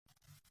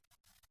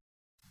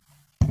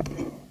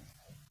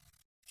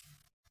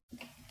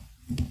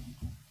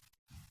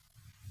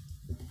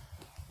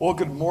Well,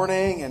 good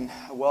morning and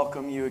I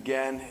welcome you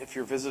again. If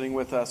you're visiting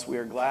with us, we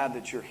are glad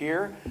that you're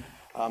here,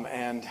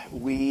 and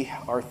we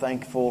are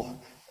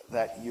thankful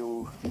that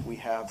we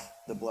have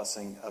the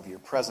blessing of your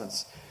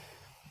presence.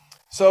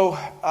 So,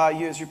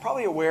 as you're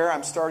probably aware,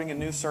 I'm starting a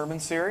new sermon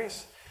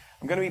series.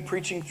 I'm going to be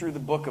preaching through the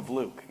book of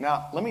Luke.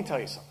 Now, let me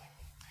tell you something.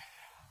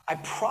 I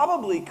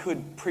probably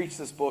could preach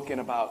this book in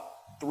about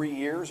 3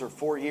 years or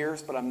 4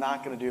 years, but I'm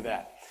not going to do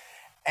that.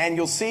 And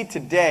you'll see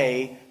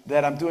today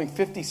that I'm doing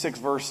 56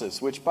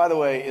 verses, which, by the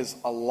way, is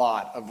a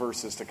lot of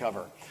verses to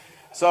cover.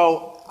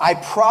 So I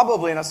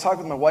probably, and I was talking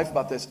with my wife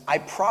about this, I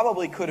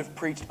probably could have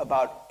preached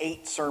about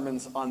 8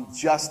 sermons on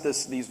just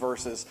these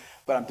verses,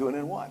 but I'm doing it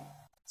in one.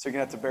 So you're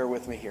going to have to bear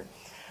with me here.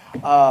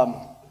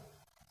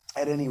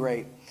 At any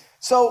rate.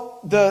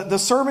 So the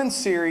sermon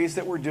series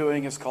that we're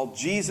doing is called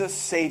Jesus,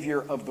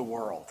 Savior of the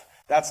World.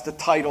 That's the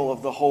title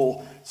of the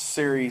whole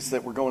series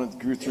that we're going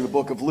through the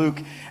book of Luke.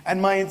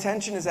 And my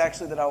intention is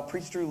actually that I'll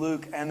preach through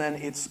Luke and then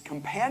its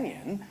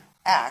companion,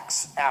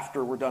 Acts,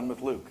 after we're done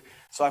with Luke.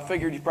 So I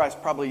figured you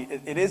probably,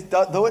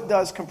 though it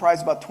does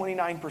comprise about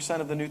 29%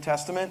 of the New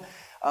Testament,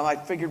 I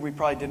figured we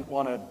probably didn't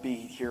want to be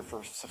here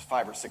for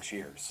 5 or 6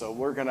 years. So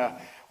we're gonna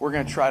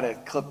try to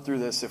clip through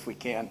this if we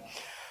can.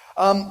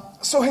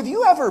 So have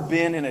you ever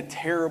been in a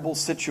terrible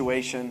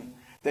situation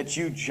that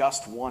you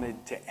just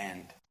wanted to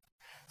end?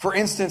 For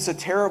instance, a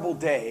terrible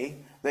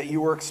day that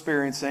you were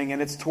experiencing,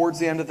 and it's towards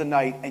the end of the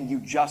night, and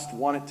you just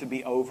want it to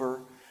be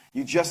over.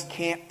 You just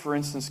can't, for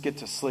instance, get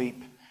to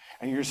sleep,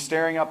 and you're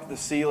staring up at the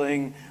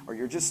ceiling, or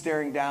you're just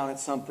staring down at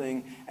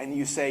something, and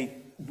you say,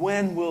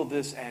 "When will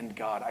this end,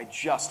 God? I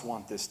just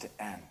want this to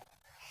end."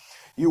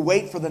 You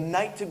wait for the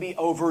night to be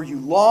over. You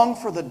long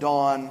for the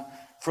dawn,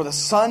 for the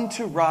sun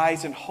to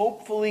rise, and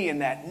hopefully in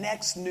that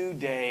next new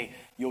day,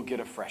 you'll get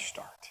a fresh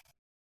start.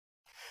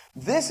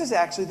 This is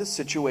actually the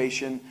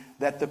situation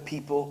that the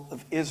people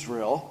of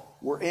Israel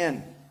were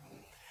in.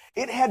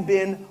 It had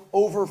been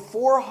over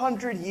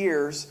 400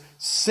 years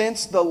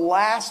since the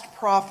last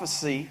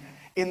prophecy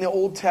in the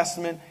Old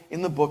Testament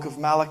in the book of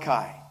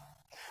Malachi.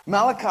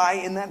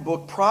 Malachi, in that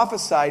book,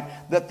 prophesied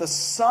that the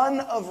Son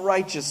of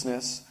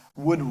Righteousness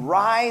would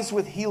rise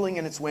with healing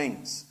in its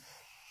wings.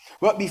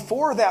 But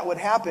before that would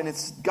happen,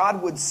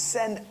 God would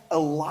send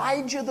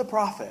Elijah the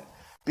prophet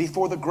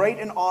before the great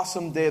and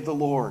awesome day of the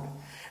Lord.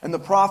 And the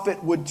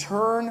prophet would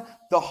turn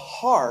the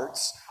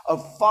hearts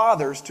of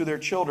fathers to their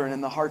children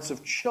and the hearts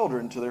of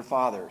children to their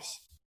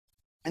fathers.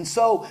 And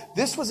so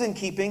this was in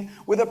keeping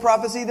with a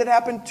prophecy that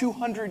happened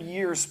 200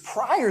 years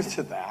prior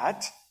to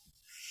that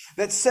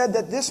said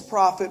that this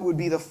prophet would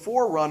be the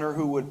forerunner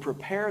who would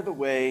prepare the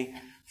way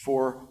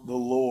for the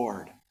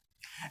Lord.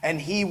 And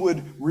he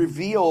would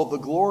reveal the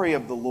glory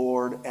of the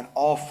Lord, and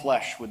all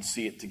flesh would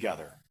see it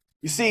together.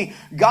 You see,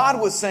 God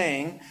was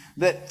saying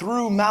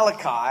through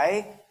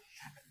Malachi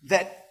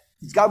that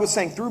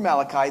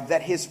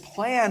his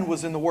plan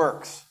was in the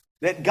works.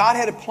 That God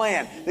had a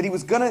plan, that he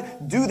was going to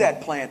do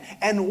that plan.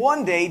 And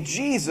one day,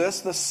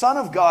 Jesus, the Son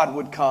of God,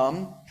 would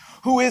come,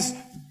 who is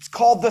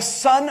called the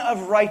Son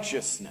of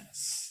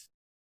Righteousness.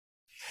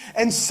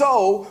 And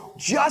so,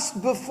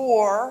 just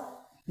before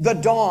the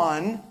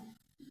dawn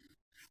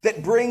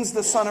that brings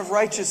the Son of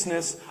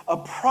Righteousness, a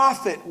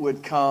prophet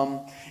would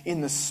come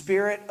in the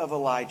spirit of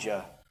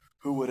Elijah,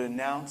 who would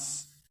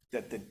announce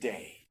that the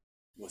day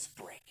was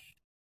breaking.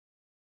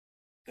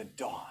 The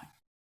dawn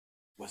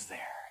was there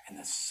and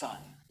the sun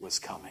was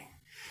coming.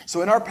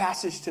 So in our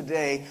passage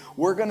today,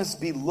 we're going to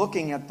be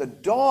looking at the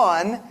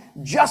dawn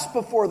just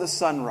before the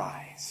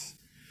sunrise.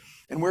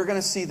 And we're going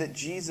to see that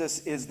Jesus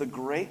is the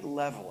great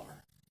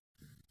leveler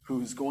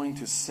who's going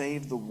to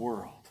save the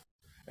world,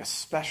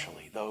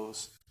 especially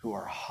those who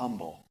are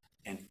humble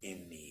and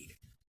in need.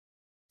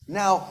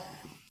 Now,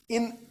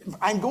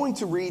 I'm going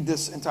to read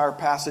this entire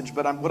passage,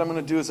 but what I'm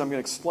going to do is I'm going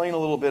to explain a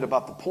little bit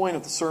about the point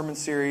of the sermon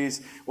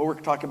series, what we're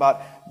talking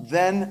about.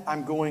 Then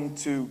I'm going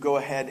to go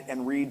ahead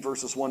and read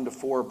verses 1 to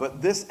 4,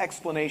 but this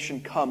explanation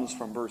comes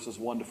from verses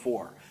 1 to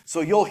 4. So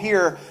you'll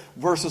hear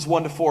verses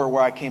 1 to 4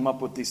 where I came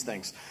up with these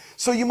things.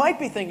 So you might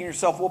be thinking to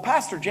yourself, well,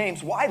 Pastor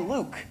James, why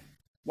Luke?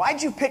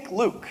 Why'd you pick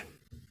Luke?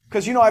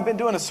 Because, I've been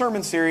doing a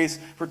sermon series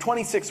for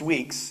 26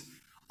 weeks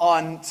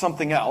on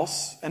something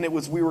else, and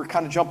we were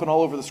kind of jumping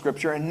all over the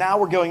scripture, and now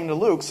we're going into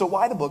Luke, so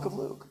why the book of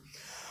Luke?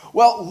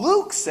 Well,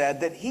 Luke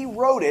said that he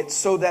wrote it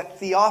so that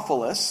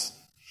Theophilus,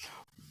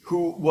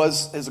 who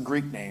was as a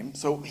Greek name,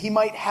 so he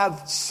might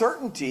have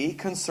certainty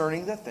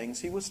concerning the things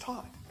he was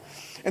taught.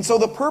 And so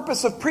the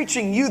purpose of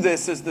preaching you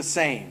this is the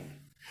same.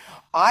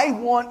 I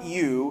want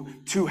you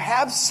to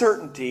have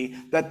certainty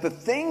that the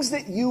things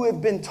that you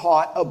have been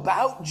taught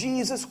about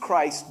Jesus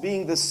Christ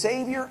being the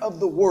Savior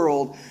of the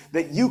world,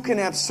 that you can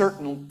have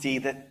certainty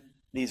that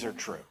these are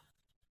true.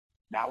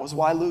 That was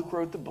why Luke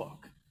wrote the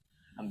book.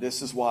 And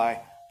this is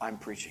why I'm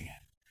preaching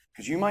it.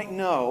 Because you might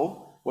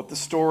know what the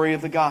story of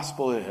the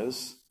gospel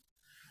is,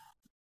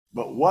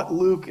 but what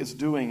Luke is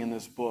doing in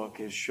this book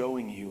is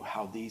showing you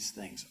how these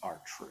things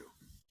are true.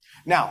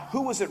 Now,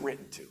 who was it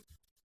written to?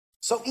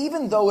 So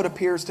even though it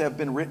appears to have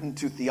been written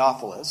to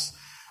Theophilus,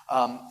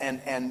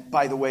 And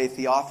by the way,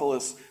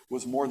 Theophilus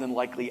was more than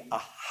likely a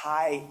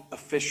high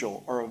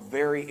official or a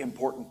very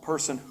important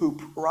person who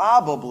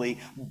probably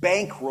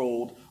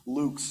bankrolled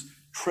Luke's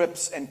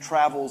trips and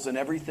travels and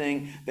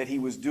everything that he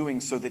was doing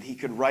so that he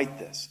could write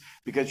this.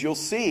 Because you'll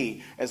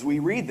see as we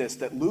read this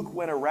that Luke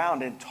went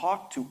around and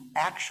talked to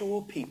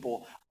actual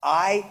people,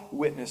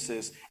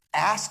 eyewitnesses,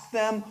 asked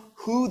them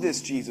who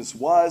this Jesus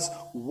was,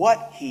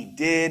 what he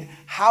did,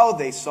 how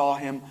they saw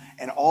him,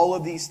 and all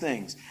of these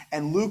things.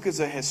 And Luke is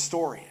a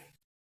historian.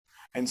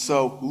 And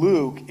so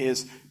Luke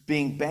is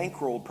being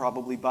bankrolled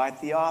probably by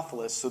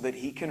Theophilus so that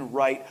he can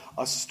write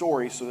a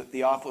story so that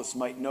Theophilus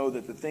might know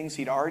that the things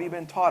he'd already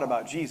been taught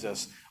about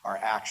Jesus are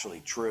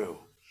actually true.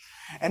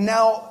 And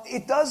now,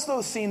 it does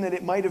though seem that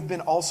it might have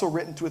been also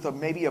written with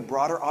maybe a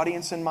broader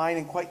audience in mind,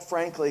 and quite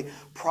frankly,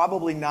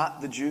 probably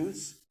not the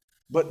Jews,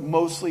 but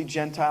mostly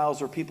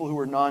Gentiles or people who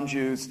are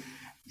non-Jews.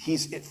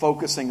 He's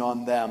focusing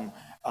on them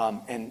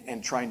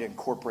and trying to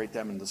incorporate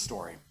them in the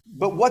story.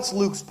 But what's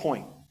Luke's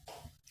point?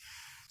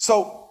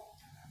 So,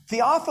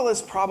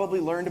 Theophilus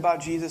probably learned about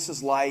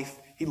Jesus' life.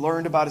 He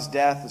learned about his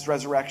death, his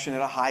resurrection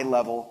at a high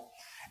level.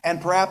 And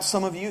perhaps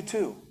some of you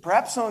too.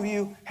 Perhaps some of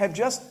you have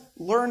just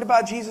learned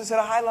about Jesus at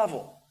a high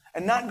level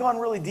and not gone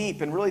really deep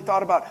and really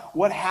thought about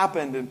what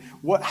happened and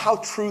how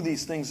true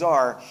these things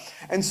are.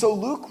 And so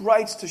Luke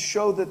writes to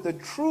show that the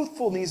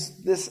truthfulness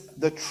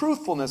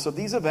of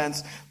these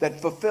events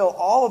that fulfill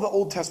all of the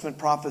Old Testament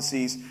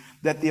prophecies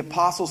that the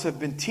apostles have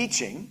been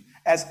teaching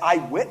as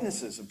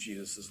eyewitnesses of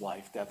Jesus'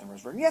 life, death, and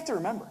resurrection. You have to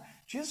remember,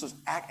 Jesus was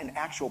an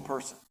actual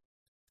person.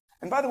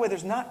 And by the way,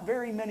 there's not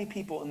very many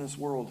people in this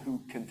world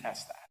who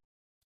contest that.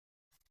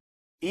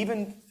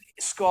 Even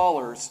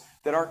scholars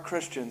that aren't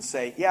Christians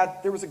say,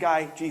 yeah, there was a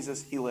guy,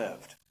 Jesus, he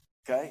lived.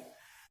 Okay?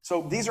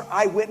 So these are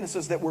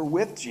eyewitnesses that were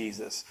with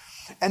Jesus.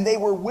 And they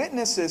were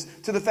witnesses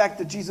to the fact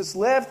that Jesus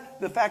lived,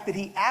 the fact that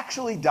he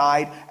actually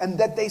died, and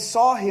that they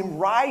saw him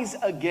rise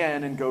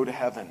again and go to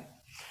heaven.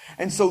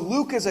 And so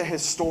Luke is a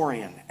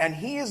historian, and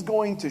he is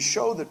going to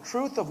show the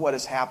truth of what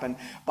has happened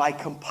by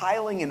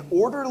compiling an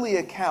orderly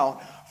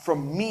account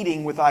from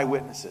meeting with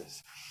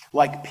eyewitnesses,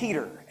 like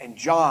Peter and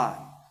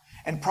John,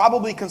 and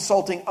probably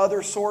consulting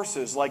other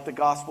sources like the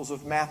Gospels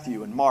of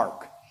Matthew and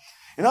Mark.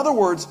 In other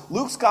words,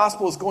 Luke's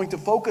Gospel is going to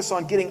focus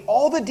on getting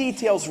all the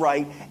details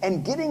right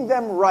and getting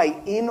them right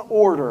in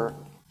order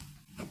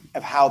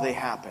of how they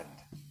happened.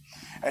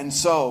 And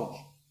so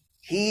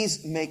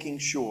he's making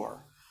sure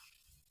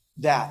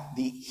that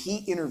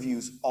he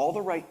interviews all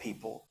the right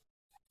people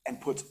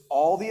and puts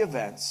all the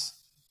events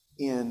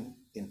in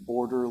an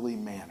orderly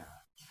manner.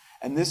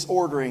 And this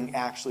ordering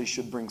actually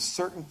should bring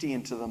certainty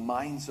into the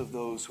minds of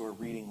those who are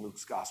reading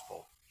Luke's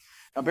gospel.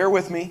 Now bear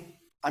with me.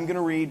 I'm going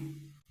to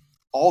read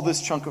all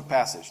this chunk of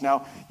passage.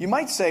 Now, you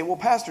might say, well,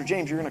 Pastor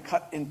James, you're going to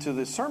cut into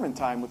the sermon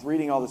time with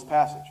reading all this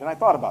passage. And I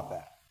thought about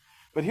that.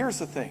 But here's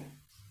the thing.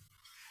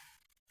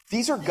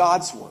 These are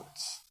God's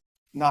words,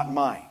 not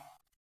mine.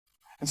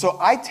 And so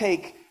I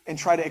take and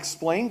try to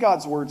explain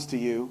God's words to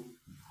you,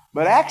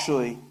 but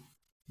actually,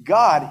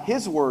 God,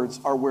 his words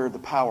are where the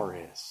power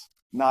is,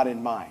 not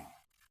in mine.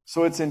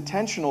 So it's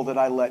intentional that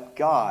I let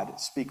God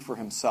speak for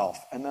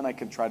himself, and then I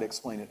can try to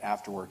explain it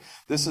afterward.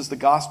 This is the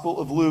Gospel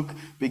of Luke,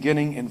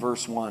 beginning in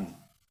verse 1.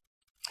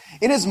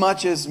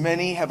 Inasmuch as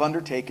many have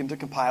undertaken to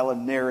compile a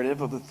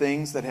narrative of the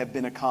things that have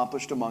been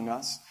accomplished among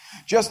us,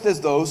 just as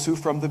those who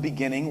from the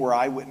beginning were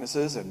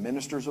eyewitnesses and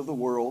ministers of the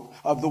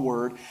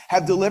word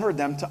have delivered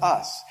them to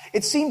us.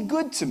 It seemed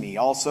good to me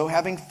also,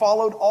 having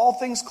followed all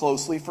things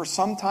closely for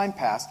some time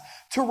past,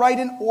 to write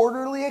an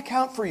orderly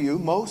account for you,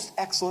 most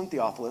excellent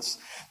Theophilus,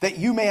 that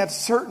you may have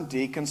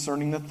certainty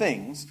concerning the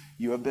things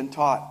you have been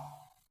taught.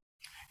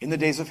 In the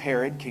days of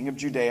Herod, king of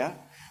Judea,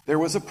 there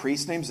was a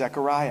priest named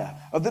Zechariah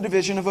of the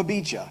division of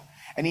Abijah,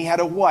 and he had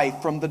a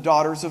wife from the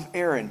daughters of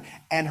Aaron,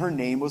 and her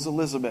name was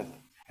Elizabeth.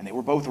 And they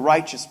were both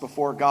righteous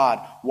before God,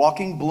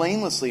 walking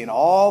blamelessly in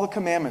all the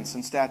commandments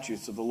and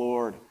statutes of the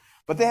Lord.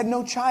 But they had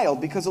no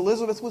child because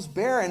Elizabeth was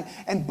barren,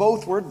 and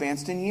both were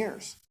advanced in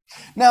years.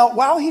 Now,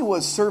 while he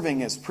was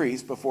serving as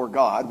priest before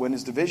God, when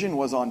his division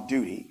was on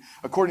duty,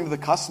 according to the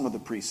custom of the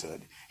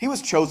priesthood, he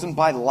was chosen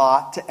by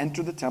lot to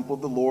enter the temple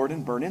of the Lord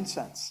and burn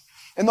incense.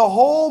 And the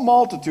whole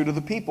multitude of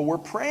the people were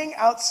praying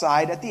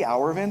outside at the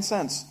hour of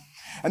incense.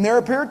 And there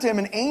appeared to him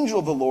an angel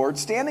of the Lord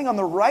standing on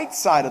the right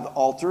side of the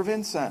altar of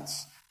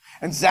incense.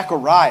 And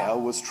Zechariah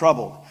was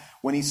troubled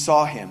when he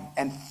saw him,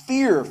 and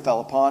fear fell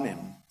upon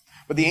him.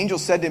 But the angel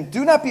said to him,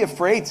 "Do not be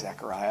afraid,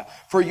 Zechariah,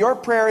 for your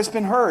prayer has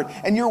been heard,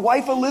 and your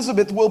wife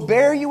Elizabeth will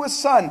bear you a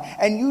son,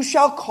 and you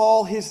shall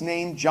call his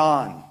name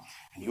John.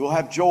 And you will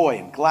have joy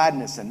and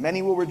gladness, and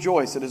many will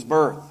rejoice at his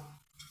birth.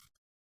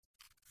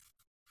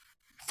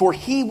 For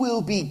he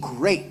will be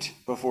great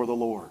before the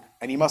Lord,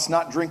 and he must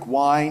not drink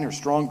wine or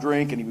strong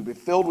drink, and he will be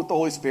filled with the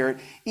Holy Spirit,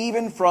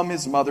 even from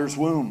his mother's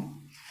womb.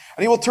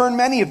 And he will turn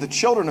many of the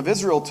children of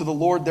Israel to the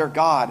Lord their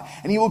God,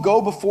 and he will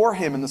go before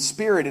him in the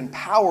spirit and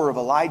power of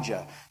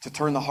Elijah, to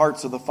turn the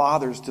hearts of the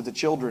fathers to the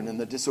children, and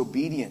the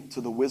disobedient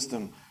to the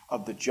wisdom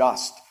of the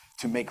just,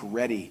 to make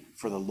ready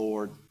for the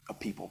Lord a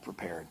people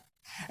prepared."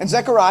 And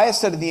Zechariah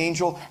said to the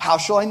angel, "How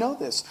shall I know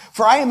this?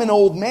 For I am an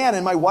old man,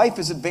 and my wife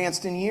is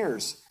advanced in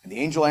years." And the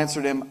angel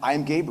answered him, "I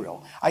am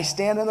Gabriel. I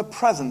stand in the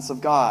presence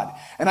of God,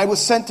 and I was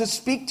sent to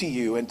speak to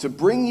you and to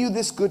bring you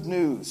this good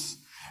news.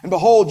 And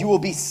behold, you will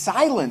be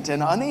silent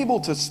and unable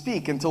to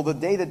speak until the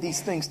day that these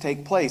things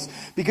take place,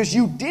 because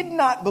you did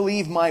not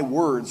believe my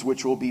words,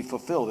 which will be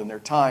fulfilled in their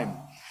time."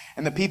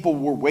 And the people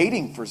were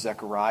waiting for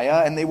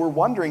Zechariah, and they were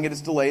wondering at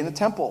his delay in the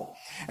temple.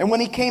 And when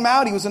he came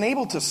out, he was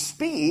unable to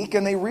speak,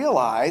 and they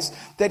realized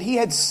that he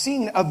had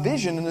seen a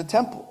vision in the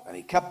temple. And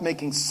he kept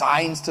making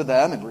signs to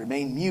them and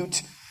remained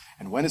mute.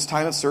 And when his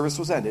time of service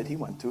was ended, he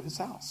went to his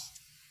house.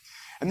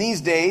 And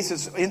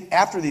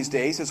after these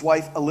days, his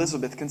wife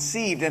Elizabeth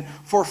conceived, and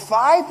for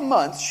 5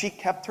 months she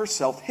kept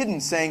herself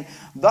hidden, saying,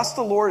 "Thus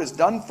the Lord has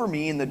done for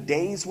me in the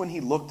days when he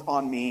looked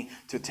on me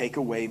to take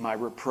away my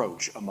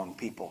reproach among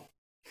people."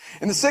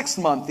 In the 6th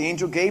month, the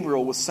angel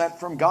Gabriel was sent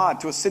from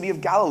God to a city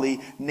of Galilee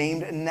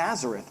named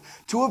Nazareth,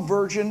 to a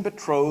virgin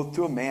betrothed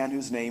to a man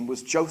whose name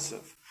was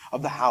Joseph,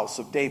 of the house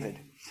of David.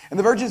 And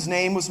the virgin's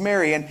name was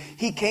Mary, and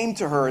he came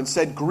to her and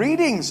said,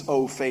 "Greetings,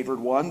 O favored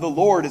one, the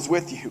Lord is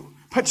with you."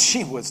 But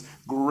she was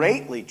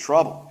greatly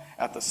troubled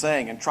at the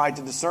saying and tried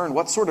to discern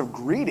what sort of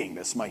greeting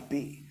this might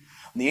be.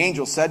 And the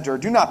angel said to her,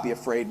 "Do not be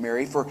afraid,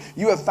 Mary, for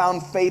you have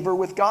found favor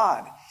with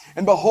God.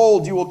 And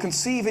behold, you will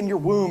conceive in your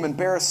womb and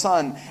bear a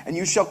son, and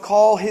you shall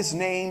call his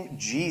name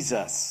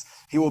Jesus.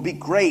 He will be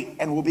great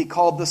and will be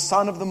called the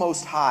Son of the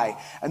Most High.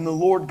 And the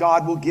Lord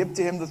God will give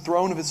to him the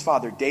throne of his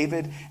father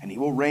David, and he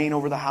will reign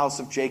over the house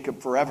of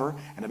Jacob forever,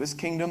 and of his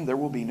kingdom there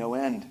will be no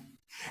end."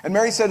 And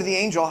Mary said to the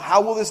angel,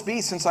 "How will this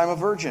be, since I am a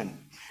virgin?"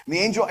 And the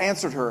angel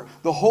answered her,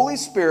 "The Holy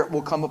Spirit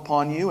will come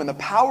upon you, and the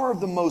power of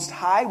the Most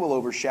High will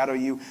overshadow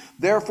you.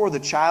 Therefore the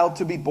child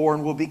to be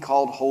born will be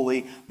called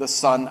Holy, the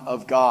Son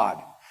of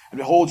God. And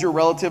behold, your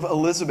relative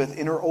Elizabeth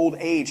in her old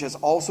age has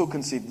also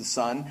conceived a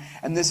son,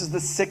 and this is the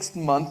 6th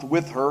month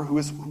with her who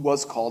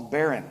was called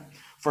barren.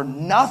 For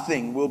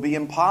nothing will be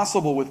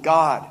impossible with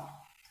God."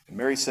 And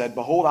Mary said,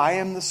 "Behold, I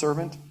am the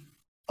servant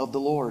of the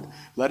Lord.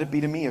 Let it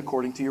be to me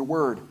according to your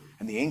word."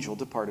 And the angel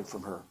departed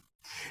from her.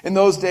 In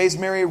those days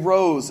Mary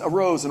arose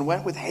and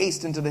went with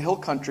haste into the hill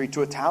country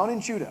to a town in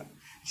Judah.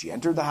 She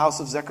entered the house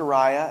of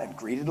Zechariah and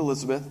greeted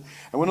Elizabeth.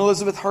 And when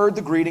Elizabeth heard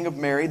the greeting of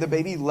Mary, the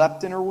baby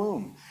leapt in her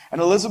womb.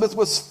 And Elizabeth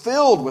was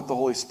filled with the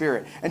Holy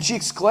Spirit. And she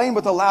exclaimed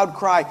with a loud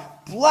cry,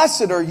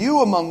 "Blessed are you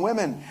among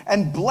women,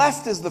 and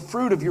blessed is the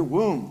fruit of your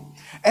womb.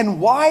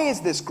 And why is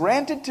this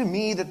granted to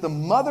me, that the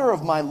mother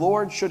of my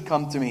Lord should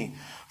come to me?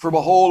 For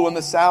behold, when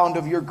the sound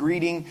of your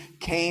greeting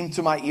came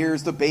to my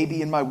ears, the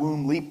baby in my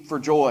womb leaped for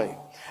joy.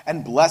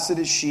 And blessed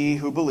is she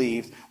who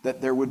believed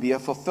that there would be a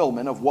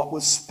fulfillment of what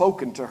was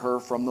spoken to her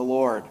from the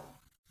Lord."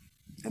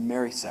 And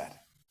Mary said,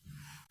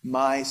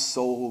 "My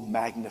soul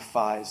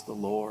magnifies the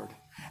Lord,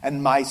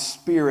 and my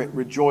spirit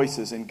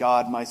rejoices in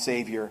God my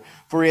Savior.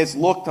 For he has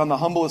looked on the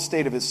humble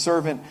estate of his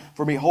servant.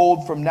 For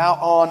behold, from now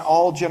on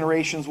all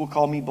generations will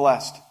call me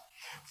blessed.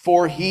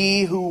 For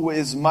he who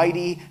is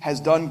mighty has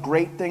done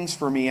great things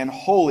for me, and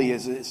holy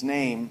is his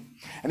name.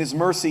 And his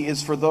mercy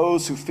is for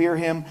those who fear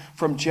him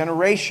from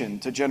generation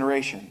to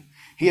generation.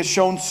 He has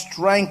shown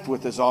strength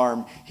with his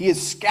arm. He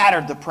has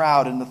scattered the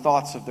proud in the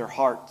thoughts of their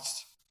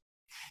hearts.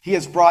 He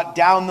has brought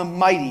down the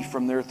mighty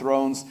from their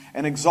thrones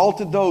and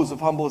exalted those of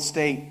humble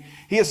estate.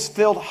 He has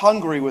filled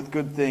hungry with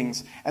good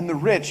things, and the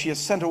rich he has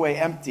sent away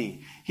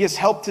empty. He has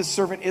helped his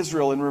servant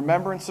Israel in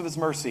remembrance of his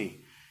mercy,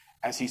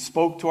 as he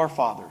spoke to our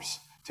fathers,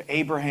 to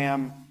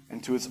Abraham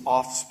and to his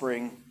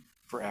offspring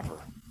forever."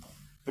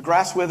 The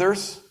grass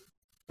withers,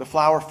 the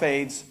flower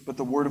fades, but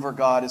the word of our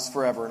God is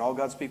forever. And all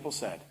God's people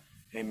said,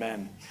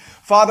 amen.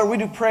 Father, we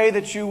do pray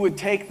that you would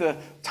take the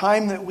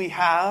time that we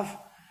have,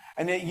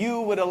 and that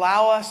you would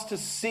allow us to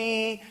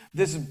see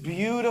this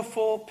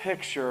beautiful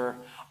picture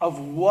of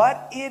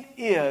what it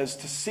is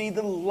to see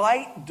the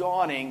light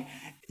dawning,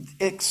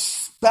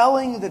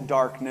 expelling the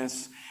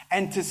darkness,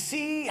 and to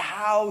see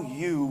how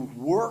you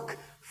work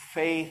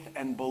faith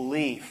and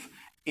belief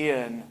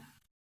in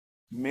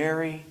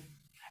Mary,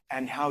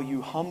 and how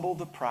you humble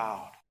the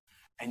proud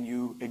and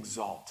you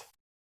exalt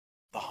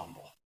the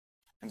humble.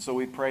 And so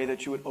we pray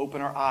that you would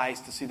open our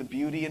eyes to see the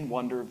beauty and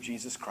wonder of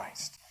Jesus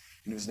Christ,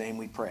 in whose name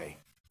we pray.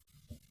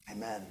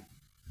 Amen.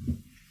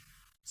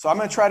 So I'm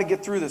going to try to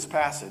get through this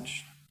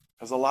passage.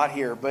 There's a lot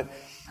here, but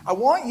I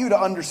want you to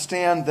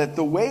understand that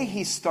the way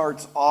he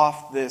starts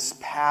off this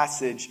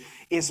passage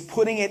is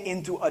putting it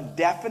into a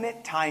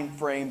definite time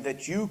frame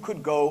that you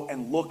could go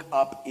and look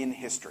up in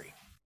history.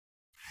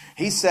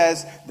 He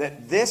says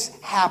that this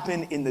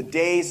happened in the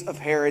days of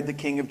Herod, the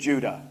king of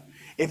Judah.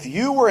 If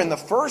you were in the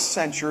 1st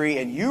century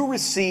and you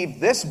received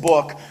this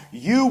book,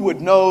 you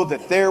would know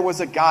that there was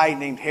a guy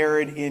named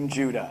Herod in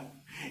Judah.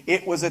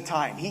 It was a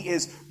time. He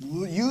is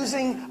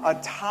using a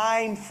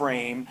time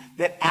frame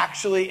that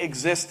actually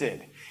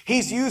existed.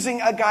 He's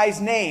using a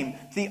guy's name,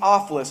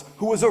 Theophilus,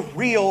 who was a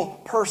real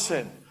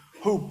person,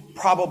 who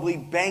probably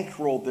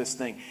bankrolled this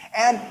thing.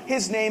 And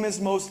his name is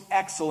Most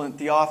Excellent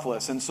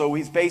Theophilus. And so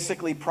he's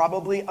basically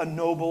probably a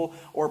noble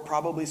or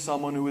probably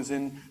someone who is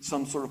in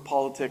some sort of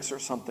politics or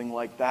something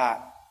like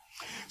that.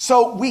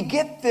 So we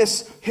get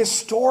this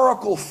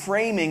historical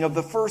framing of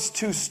the first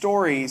two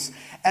stories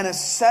and a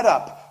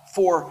setup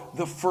for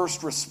the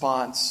first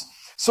response.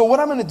 So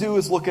what I'm going to do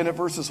is look at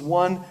verses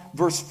 1,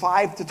 verse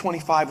 5 to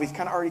 25. We've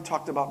kind of already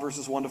talked about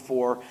verses 1 to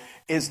 4.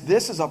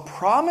 This is a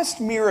promised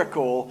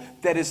miracle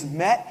that is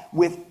met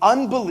with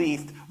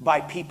unbelief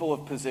by people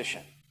of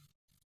position.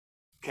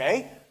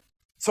 Okay?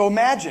 So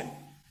imagine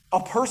a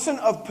person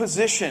of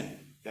position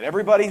that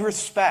everybody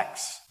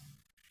respects.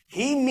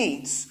 He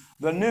meets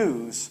the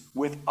news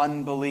with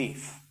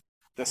unbelief.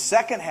 The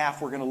second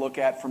half we're going to look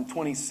at from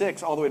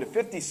 26 all the way to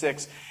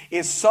 56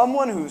 is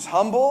someone who's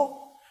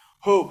humble,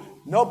 who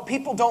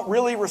people don't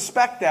really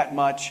respect that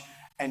much,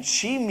 and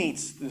she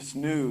meets this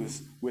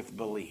news with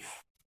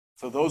belief.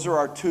 So those are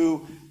our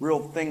two real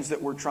things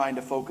that we're trying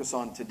to focus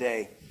on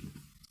today.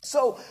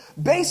 So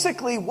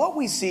basically what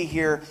we see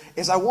here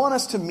is I want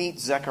us to meet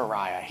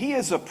Zechariah. He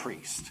is a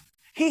priest.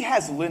 He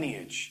has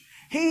lineage.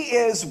 He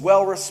is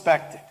well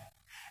respected.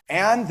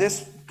 And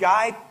this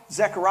guy,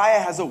 Zechariah,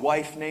 has a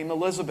wife named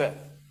Elizabeth.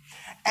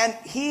 And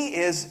he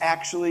is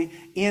actually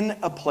in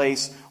a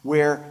place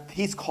where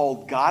he's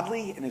called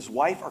godly, and his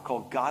wife are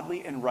called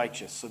godly and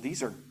righteous. So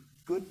these are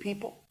good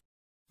people.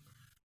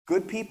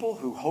 Good people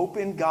who hope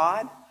in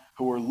God,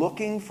 who are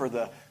looking for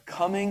the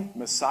coming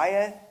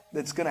Messiah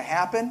that's going to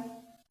happen.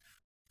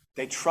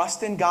 They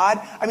trust in God.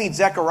 I mean,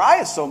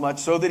 Zechariah so much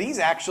so that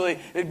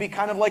it'd be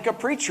kind of like a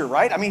preacher,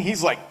 right? I mean,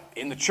 he's like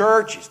in the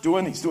church, he's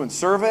doing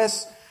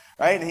service.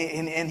 Right?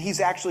 And he's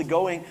actually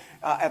going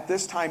at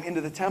this time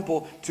into the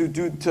temple to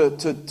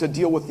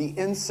deal with the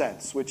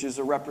incense, which is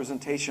a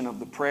representation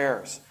of the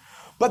prayers.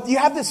 But you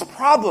have this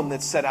problem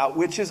that's set out,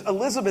 which is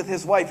Elizabeth,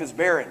 his wife, is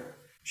barren.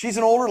 She's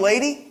an older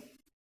lady.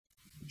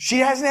 She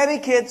hasn't had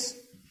any kids.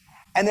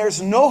 And there's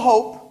no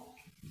hope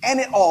and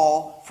at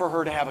all for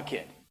her to have a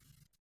kid.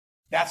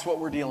 That's what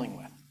we're dealing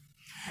with.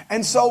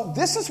 And so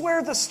this is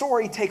where the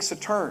story takes a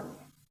turn.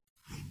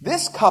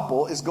 This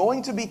couple is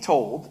going to be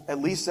told, at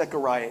least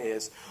Zechariah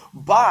is,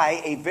 by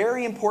a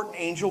very important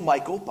angel,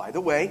 Michael. By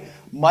the way,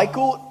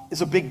 Michael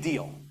is a big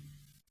deal.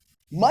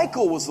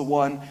 Michael was the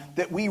one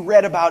that we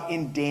read about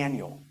in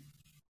Daniel.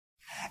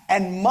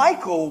 And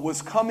Michael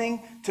was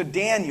coming to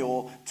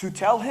Daniel to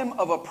tell him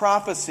of a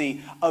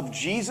prophecy of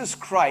Jesus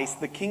Christ,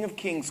 the King of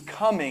Kings,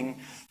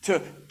 coming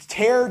to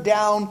tear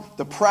down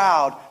the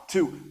proud,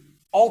 to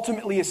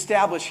ultimately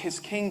establish his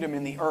kingdom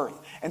in the earth.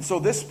 And so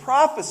this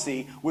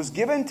prophecy was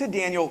given to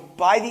Daniel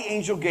by the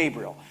angel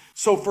Gabriel.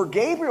 So for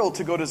Gabriel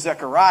to go to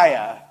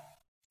Zechariah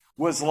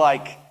was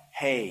like,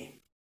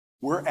 hey,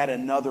 we're at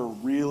another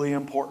really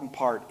important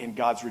part in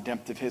God's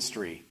redemptive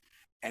history.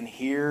 And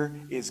here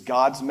is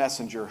God's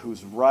messenger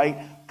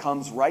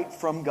comes right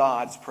from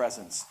God's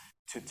presence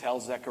to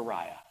tell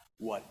Zechariah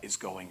what is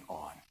going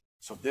on.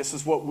 So this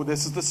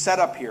is the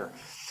setup here.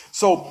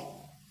 So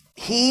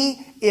he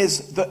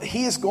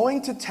is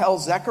going to tell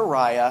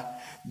Zechariah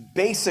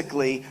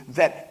basically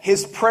that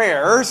his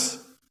prayers.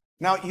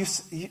 Now,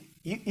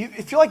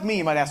 if you're like me,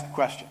 you might ask a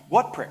question.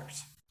 What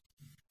prayers?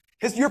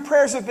 Your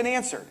prayers have been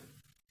answered.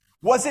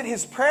 Was it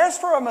his prayers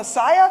for a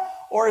Messiah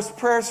or his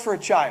prayers for a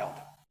child?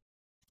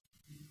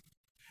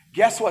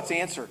 Guess what's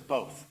answered?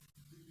 Both.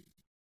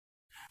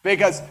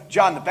 Because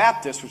John the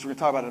Baptist, which we're going to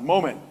talk about in a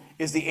moment,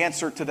 is the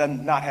answer to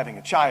them not having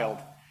a child,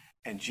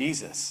 and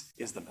Jesus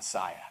is the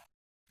Messiah.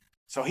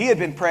 So he had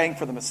been praying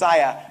for the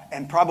Messiah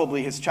and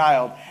probably his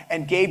child,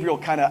 and Gabriel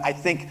kind of, I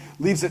think,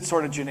 leaves it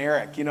sort of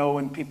generic.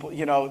 When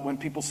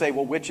people say,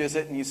 well, which is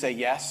it? And you say,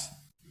 yes.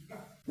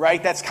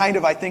 Right? That's kind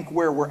of, I think,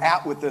 where we're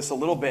at with this a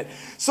little bit.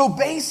 So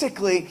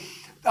basically,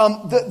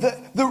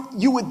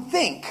 you would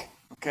think,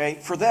 okay,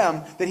 for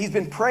them, that he's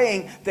been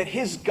praying that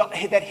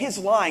his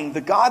line,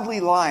 the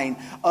godly line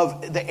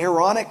of the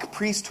Aaronic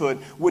priesthood,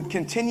 would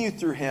continue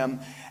through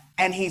him,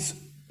 and he's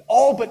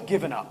all but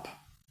given up.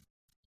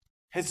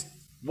 His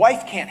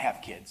wife can't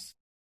have kids.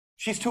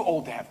 She's too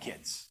old to have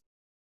kids.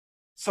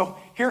 So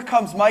here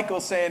comes Michael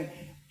saying,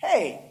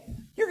 hey,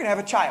 you're going to have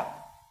a child.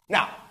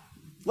 Now,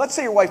 let's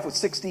say your wife was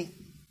 60,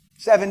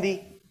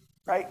 70,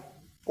 right?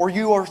 Or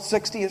you are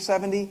 60 or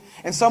 70,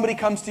 and somebody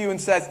comes to you and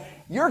says,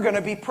 you're going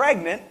to be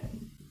pregnant.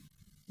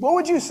 What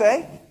would you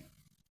say?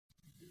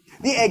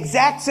 The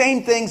exact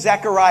same thing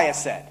Zechariah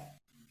said.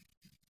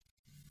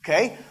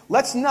 Okay?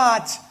 Let's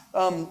not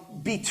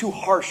be too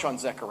harsh on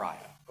Zechariah,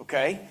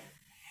 okay?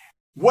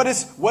 What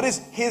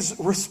is his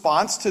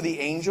response to the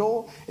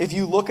angel? If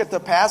you look at the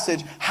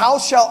passage, how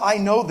shall I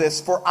know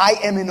this? For I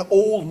am an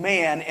old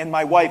man and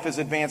my wife is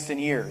advanced in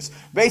years.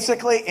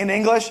 Basically, in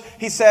English,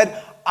 he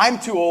said, I'm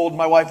too old,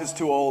 my wife is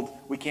too old,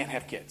 we can't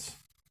have kids.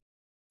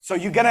 So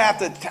you're going to have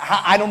to,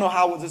 I don't know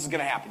how this is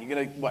going to happen. You're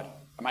going to, what?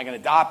 Am I going to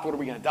adopt? What are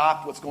we going to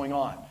adopt? What's going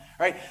on?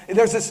 Right? And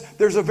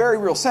there's a very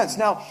real sense.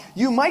 Now,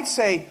 you might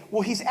say,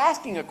 well, he's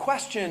asking a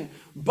question,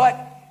 but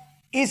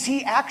is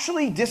he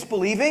actually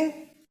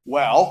disbelieving?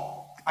 Well,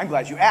 I'm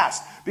glad you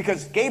asked,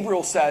 because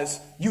Gabriel says,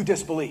 you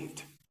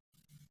disbelieved.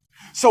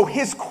 So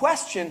his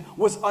question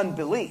was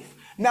unbelief.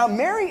 Now,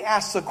 Mary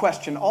asks a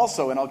question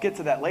also, and I'll get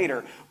to that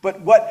later,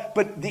 but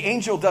the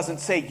angel doesn't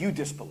say, you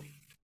disbelieved.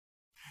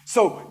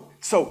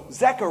 So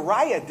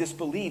Zechariah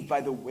disbelieved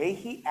by the way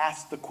he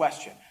asked the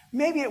question.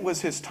 Maybe it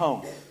was his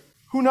tone.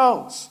 Who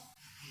knows?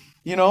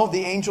 You know,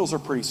 the angels are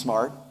pretty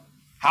smart.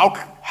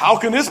 How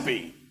can this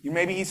be?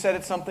 Maybe he said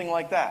it something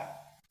like that.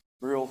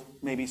 Real,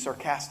 maybe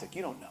sarcastic.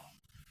 You don't know.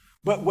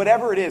 But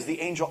whatever it is,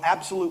 the angel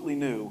absolutely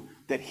knew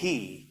that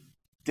he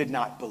did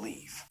not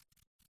believe.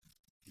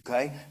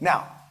 Okay?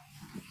 Now,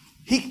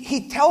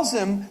 he tells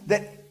him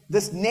that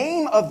this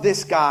name of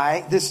this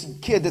guy, this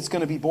kid that's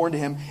going to be born to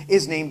him,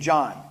 is named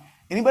John.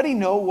 Anybody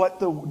know what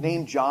the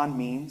name John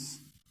means?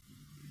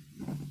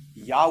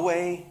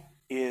 Yahweh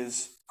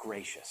is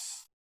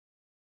gracious.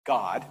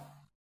 God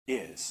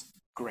is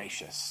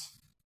gracious.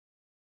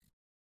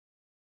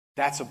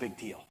 That's a big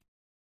deal.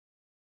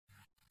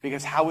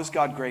 Because how is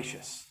God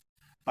gracious?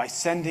 By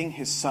sending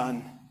his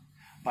son,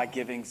 by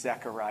giving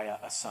Zechariah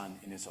a son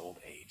in his old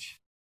age.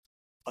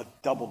 A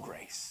double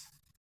grace.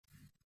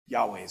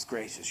 Yahweh is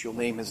gracious. You'll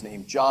name his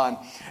name John.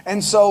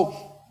 And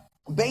so,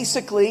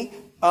 basically,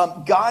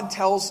 God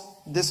tells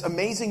this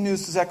amazing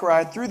news to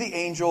Zechariah through the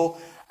angel,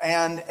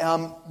 and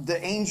the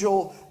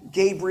angel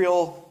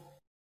Gabriel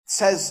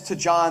says to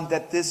John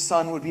that this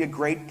son would be a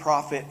great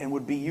prophet and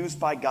would be used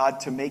by God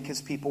to make his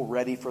people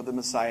ready for the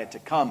Messiah to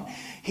come.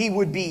 He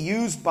would be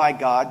used by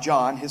God,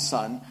 John, his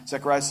son,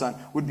 Zechariah's son,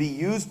 would be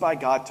used by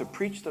God to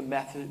preach the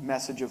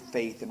message of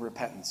faith and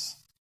repentance.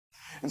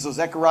 And so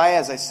Zechariah,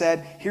 as I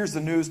said, hears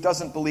the news,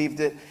 doesn't believe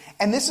it.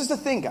 And this is the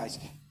thing, guys.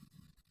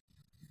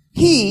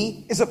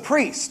 He is a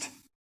priest.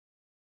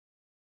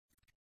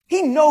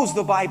 He knows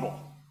the Bible.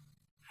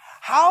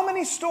 How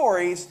many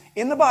stories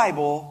in the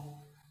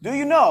Bible do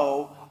you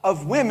know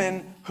of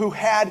women who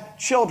had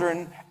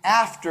children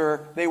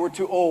after they were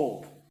too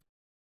old?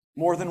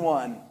 More than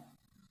one.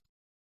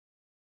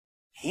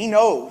 He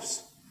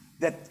knows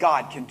that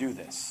God can do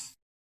this.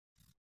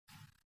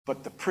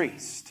 But the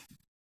priest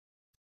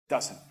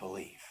doesn't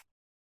believe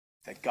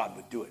that God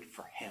would do it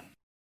for him.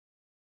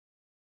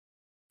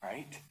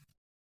 Right?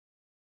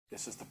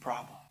 This is the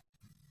problem.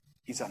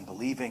 He's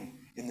unbelieving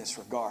in this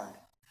regard.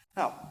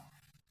 Now,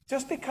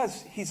 just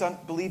because he's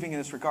unbelieving in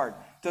this regard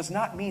does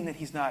not mean that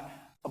he's not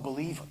a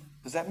believer.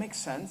 Does that make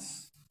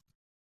sense?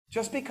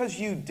 Just because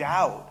you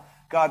doubt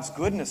God's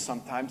goodness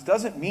sometimes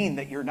doesn't mean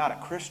that you're not a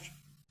Christian.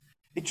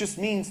 It just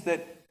means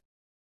that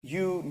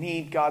you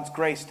need God's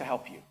grace to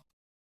help you.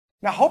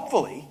 Now,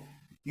 hopefully,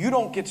 you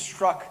don't get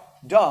struck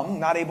dumb,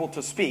 not able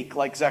to speak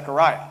like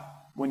Zechariah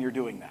when you're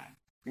doing that.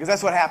 Because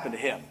that's what happened to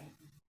him.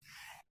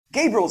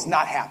 Gabriel's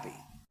not happy.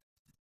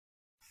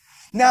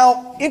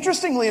 Now,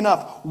 interestingly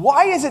enough,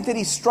 why is it that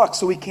he's struck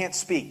so he can't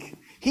speak?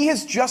 He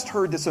has just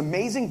heard this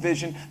amazing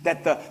vision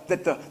that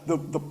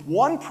the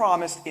one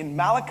promised in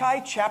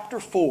Malachi chapter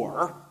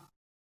 4,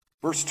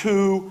 verse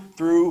 2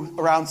 through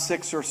around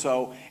 6 or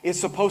so, is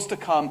supposed to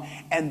come,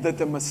 and that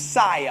the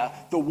Messiah,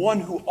 the one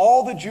who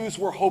all the Jews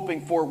were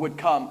hoping for, would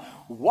come.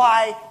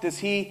 Why does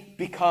he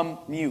become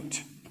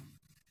mute?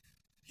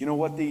 You know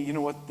what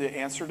the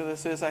answer to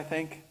this is, I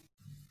think?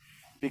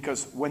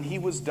 Because when he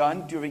was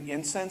done doing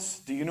incense,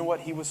 do you know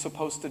what he was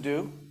supposed to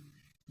do?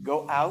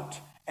 Go out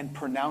and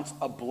pronounce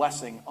a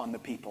blessing on the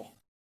people.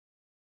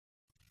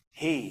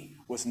 He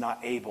was not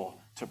able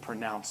to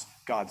pronounce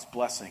God's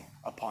blessing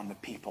upon the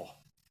people.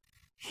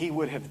 He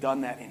would have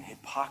done that in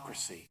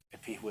hypocrisy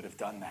if he would have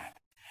done that.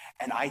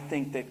 And I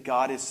think that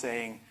God is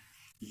saying,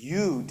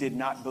 you did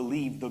not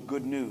believe the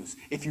good news.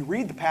 If you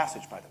read the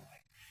passage, by the way,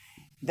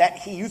 that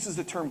he uses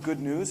the term good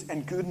news,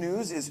 and good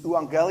news is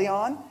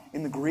euangelion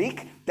in the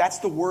Greek. That's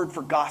the word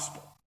for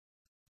gospel.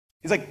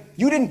 He's like,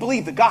 you didn't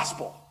believe the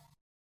gospel,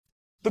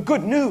 the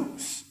good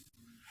news.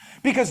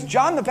 Because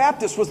John the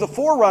Baptist was the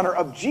forerunner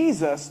of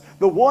Jesus,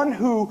 the one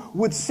who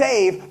would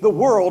save the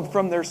world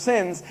from their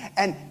sins.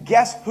 And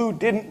guess who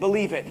didn't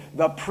believe it?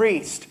 The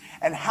priest.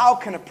 And how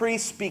can a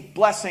priest speak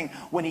blessing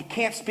when he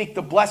can't speak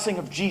the blessing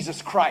of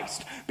Jesus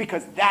Christ?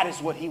 Because that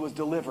is what he was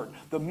delivered,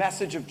 the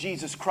message of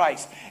Jesus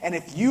Christ. And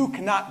if you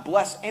cannot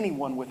bless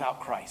anyone without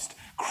Christ,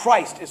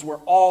 Christ is where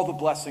all the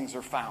blessings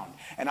are found.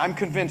 And I'm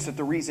convinced that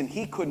the reason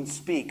he couldn't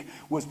speak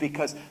was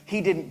because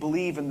he didn't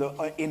believe in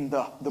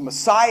the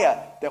Messiah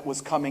that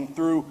was coming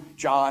through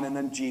John and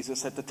then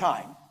Jesus at the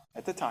time.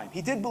 At the time.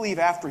 He did believe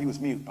after he was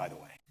mute, by the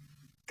way.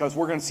 Because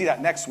we're going to see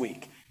that next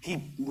week.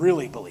 He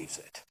really believes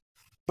it.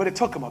 But it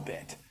took him a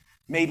bit,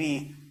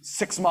 maybe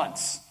 6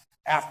 months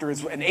after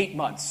and 8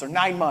 months or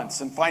 9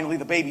 months, and finally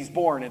the baby's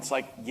born. It's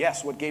like,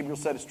 yes, what Gabriel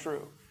said is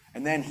true.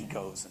 And then he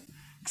goes and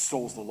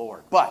extols the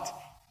Lord. But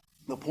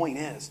the point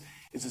is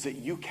that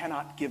you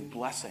cannot give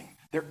blessing.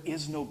 There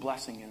is no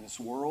blessing in this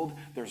world.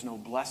 There's no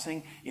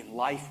blessing in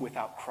life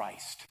without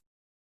Christ.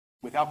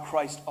 Without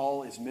Christ,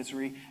 all is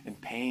misery and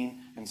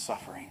pain and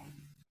suffering.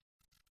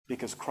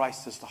 Because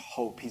Christ is the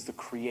hope. He's the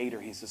creator.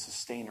 He's the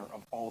sustainer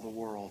of all the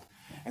world.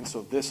 And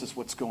so this is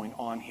what's going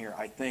on here,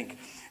 I think.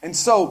 And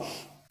so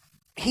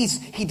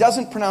he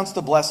doesn't pronounce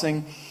the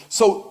blessing.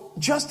 So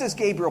just as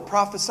Gabriel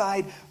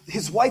prophesied,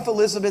 his wife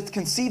Elizabeth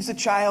conceives a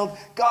child.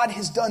 God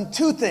has done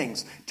two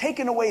things: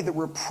 taken away the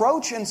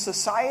reproach in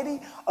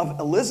society of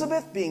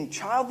Elizabeth being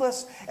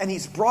childless, and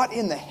he's brought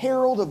in the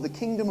herald of the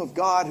kingdom of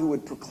God who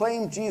would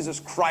proclaim Jesus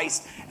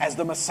Christ as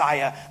the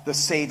Messiah, the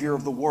Savior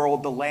of the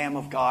world, the Lamb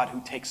of God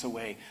who takes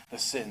away the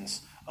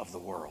sins of the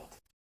world.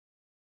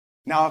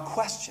 Now, a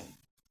question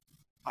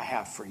I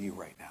have for you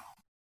right now.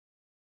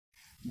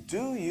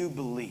 Do you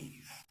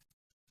believe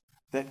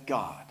that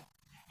God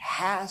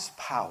has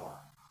power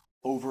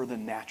over the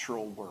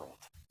natural world?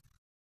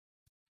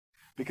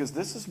 Because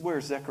this is where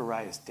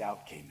Zechariah's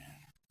doubt came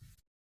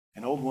in.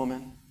 An old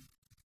woman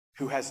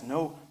who has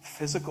no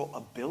physical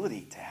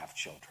ability to have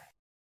children.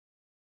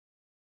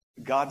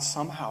 God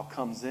somehow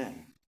comes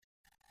in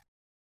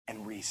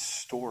and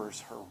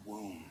restores her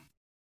womb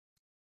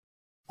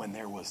when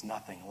there was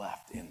nothing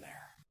left in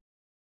there.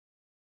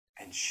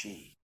 And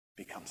she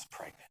becomes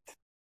pregnant.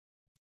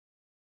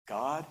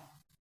 God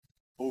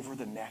over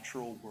the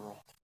natural world.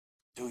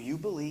 Do you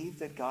believe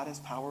that God has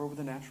power over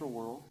the natural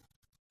world?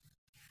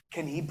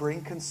 Can he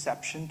bring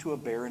conception to a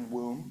barren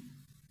womb?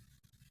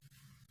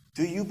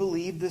 Do you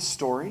believe this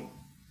story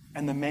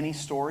and the many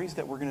stories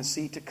that we're going to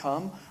see to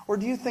come? Or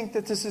do you think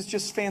that this is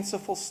just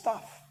fanciful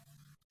stuff?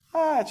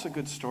 It's a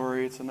good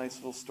story. It's a nice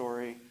little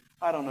story.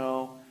 I don't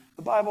know.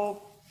 The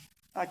Bible,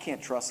 I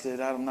can't trust it.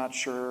 I'm not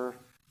sure.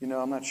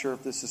 I'm not sure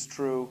if this is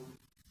true.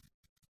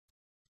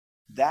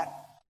 That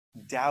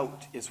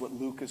doubt is what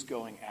Luke is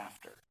going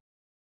after.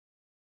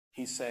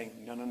 He's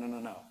saying,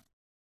 no.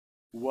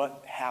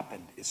 What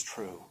happened is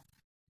true.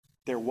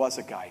 There was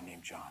a guy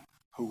named John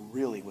who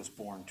really was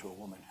born to a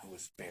woman who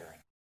was barren.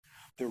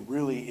 There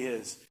really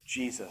is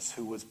Jesus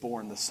who was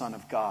born the Son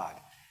of God,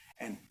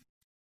 and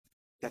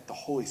that the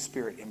Holy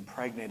Spirit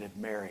impregnated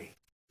Mary,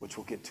 which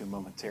we'll get to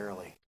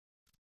momentarily.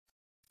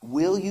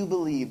 Will you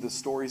believe the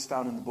stories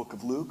found in the book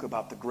of Luke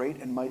about the great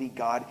and mighty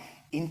God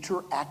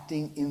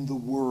interacting in the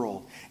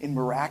world in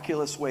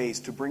miraculous ways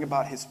to bring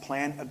about his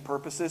plan and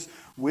purposes?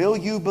 Will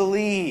you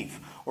believe,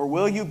 or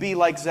will you be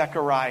like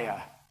Zechariah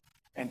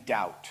and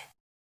doubt?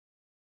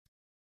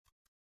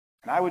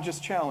 And I would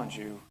just challenge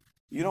you,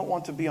 you don't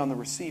want to be on the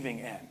receiving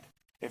end.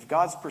 If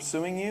God's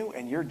pursuing you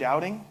and you're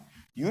doubting,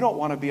 you don't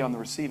want to be on the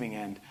receiving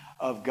end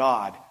of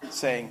God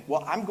saying,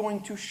 well, I'm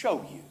going to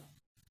show you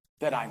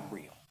that I'm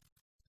real.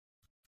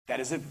 That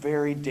is a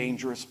very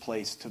dangerous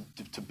place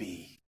to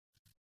be.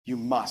 You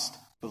must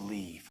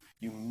believe.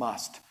 You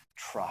must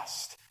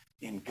trust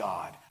in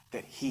God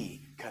that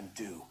he can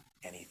do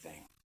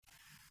anything.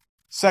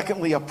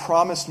 Secondly, a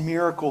promised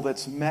miracle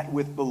that's met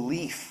with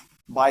belief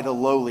by the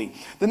lowly.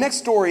 The next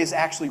story is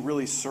actually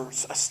really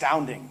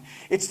astounding.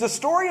 It's the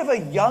story of a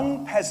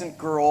young peasant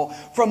girl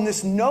from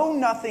this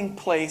know-nothing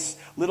place,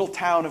 little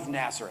town of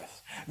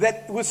Nazareth,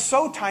 that was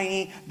so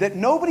tiny that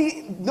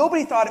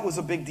nobody thought it was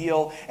a big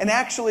deal. And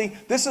actually,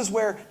 this is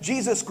where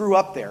Jesus grew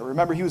up there.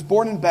 Remember, he was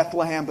born in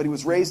Bethlehem, but he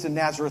was raised in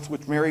Nazareth,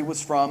 which Mary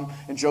was from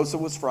and Joseph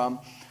was from.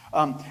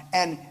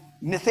 And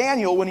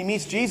Nathanael, when he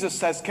meets Jesus,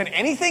 says, can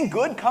anything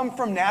good come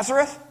from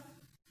Nazareth?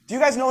 Do you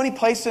guys know any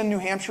place in New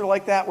Hampshire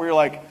like that where you're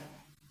like,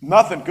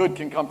 nothing good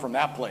can come from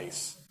that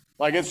place?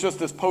 Like, it's just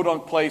this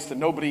podunk place that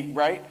nobody,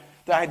 right?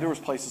 There was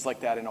places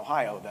like that in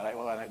Ohio that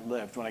I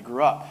lived when I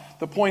grew up.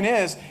 The point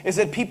is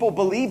that people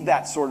believe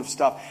that sort of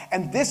stuff.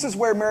 And this is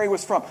where Mary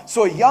was from.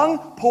 So a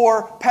young,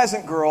 poor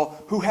peasant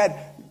girl who had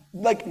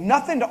like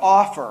nothing to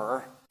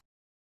offer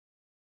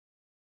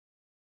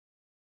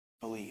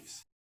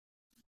believes.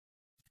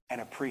 And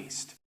a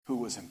priest who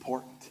was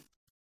important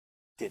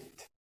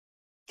didn't.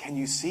 Can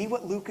you see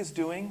what Luke is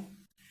doing?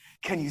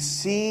 Can you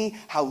see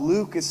how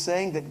Luke is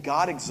saying that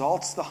God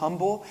exalts the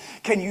humble?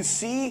 Can you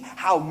see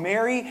how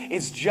Mary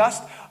is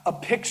just a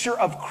picture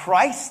of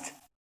Christ?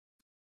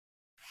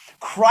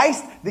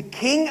 Christ, the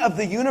King of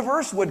the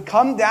universe, would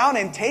come down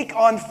and take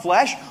on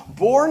flesh,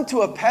 born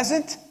to a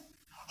peasant,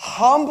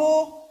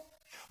 humble,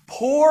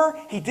 poor.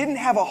 He didn't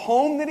have a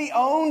home that he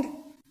owned.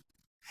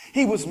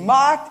 He was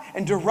mocked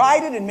and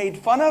derided and made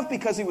fun of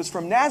because he was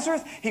from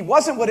Nazareth. He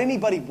wasn't what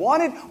anybody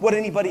wanted, what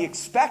anybody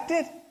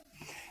expected.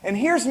 And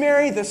here's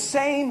Mary the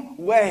same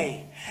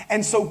way.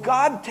 And so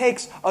God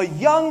takes a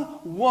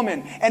young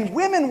woman, and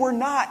women were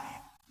not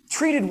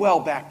treated well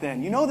back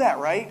then. You know that,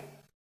 right?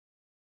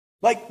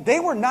 Like,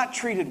 they were not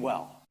treated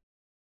well.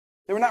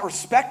 They were not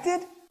respected.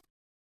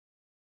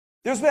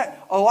 There's been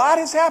a lot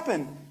has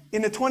happened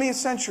in the 20th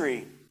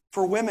century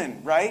for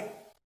women, right?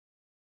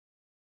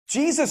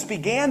 Jesus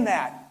began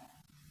that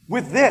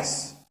with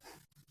this.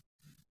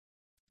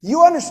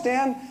 You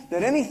understand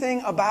that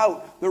anything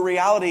about the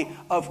reality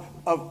of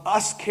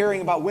us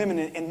caring about women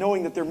and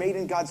knowing that they're made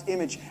in God's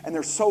image and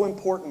they're so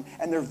important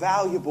and they're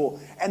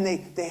valuable and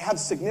they have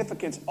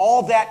significance,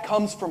 all that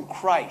comes from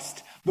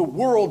Christ. The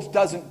world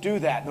doesn't do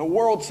that. The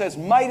world says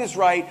might is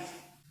right.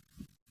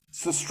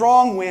 It's the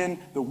strong win.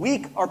 The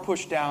weak are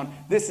pushed down.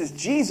 This is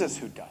Jesus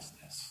who does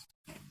this.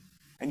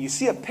 And you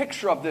see a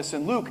picture of this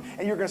in Luke,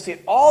 and you're going to see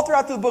it all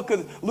throughout the book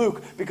of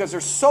Luke because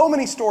there's so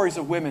many stories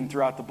of women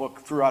throughout the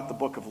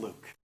book of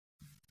Luke.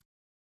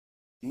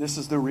 And this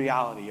is the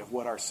reality of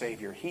what our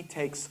Savior, he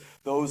takes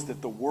those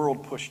that the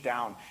world pushed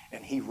down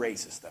and he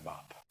raises them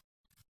up.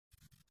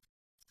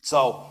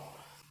 So,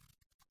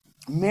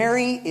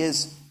 Mary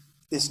is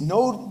this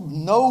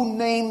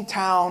no-name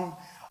town,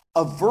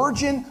 a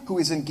virgin who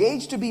is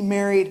engaged to be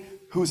married,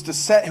 who is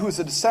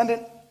a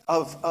descendant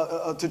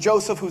to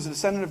Joseph, who's a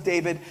descendant of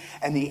David,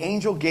 and the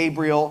angel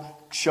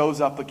Gabriel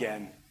shows up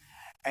again,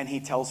 and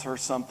he tells her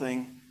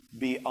something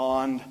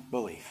beyond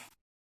belief.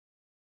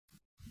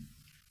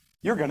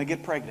 You're going to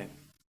get pregnant,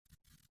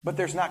 but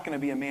there's not going to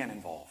be a man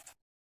involved.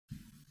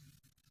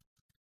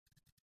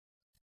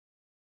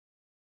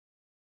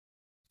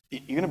 You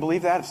going to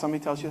believe that if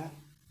somebody tells you that?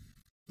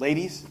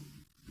 Ladies,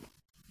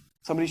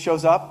 somebody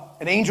shows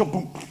up, an angel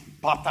boom,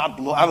 popped out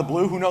of the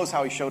blue. Who knows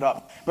how he showed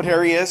up? But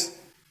here he is.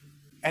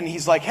 And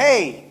he's like,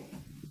 hey,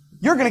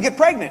 you're going to get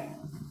pregnant.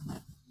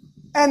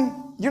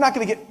 And you're not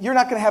going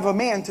to have a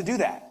man to do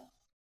that.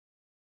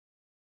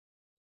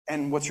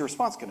 And what's your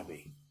response going to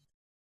be?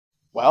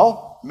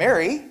 Well,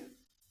 Mary,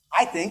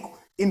 I think,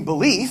 in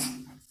belief,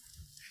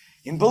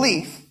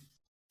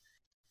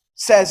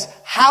 says,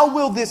 how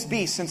will this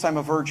be since I'm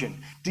a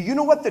virgin? Do you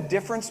know what the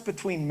difference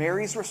between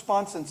Mary's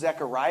response and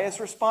Zechariah's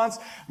response?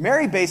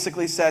 Mary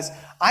basically says,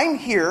 I'm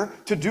here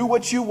to do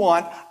what you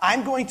want.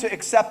 I'm going to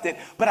accept it,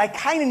 but I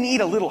kind of need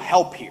a little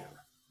help here.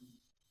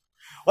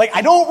 Like,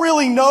 I don't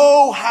really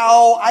know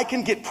how I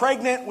can get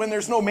pregnant when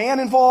there's no man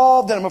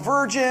involved and I'm a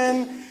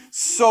virgin.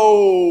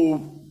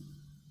 So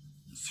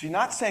she's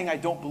not saying I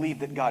don't believe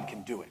that God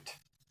can do it.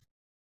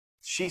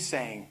 She's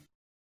saying,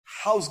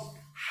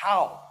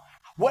 how?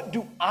 What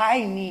do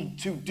I need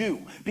to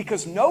do?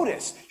 Because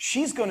notice,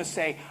 she's going to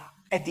say,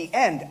 at the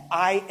end,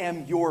 I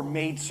am your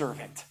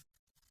maidservant.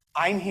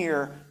 I'm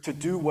here to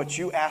do what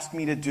you ask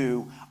me to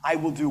do. I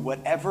will do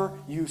whatever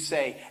you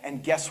say.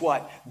 And guess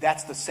what?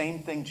 That's the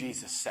same thing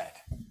Jesus said.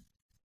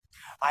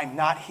 I'm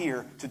not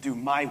here to do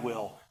my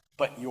will,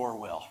 but your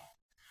will.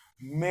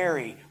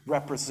 Mary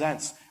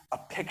represents a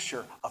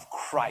picture of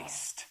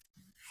Christ.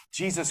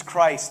 Jesus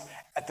Christ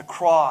at the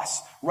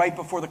cross, right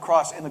before the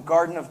cross in the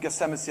Garden of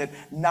Gethsemane said,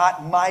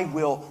 not my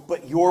will,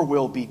 but your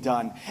will be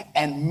done.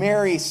 And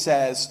Mary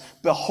says,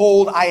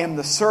 behold, I am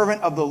the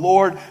servant of the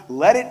Lord.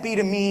 Let it be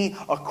to me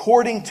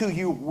according to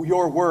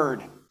your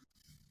word.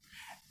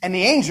 And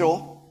the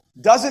angel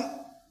doesn't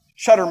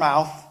shut her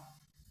mouth.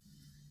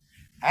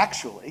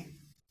 Actually,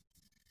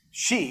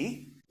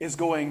 the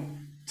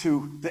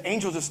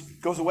angel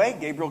just goes away.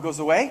 Gabriel goes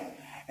away.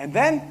 And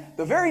then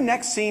the very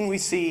next scene we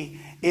see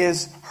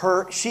is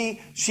she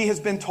has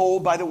been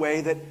told, by the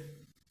way, that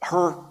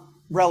her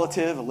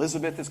relative,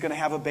 Elizabeth, is going to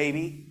have a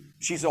baby.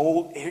 She's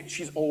old. She's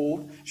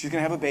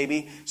going to have a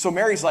baby. So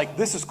Mary's like,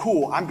 this is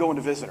cool. I'm going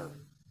to visit her.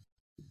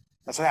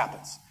 That's what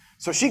happens.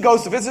 So she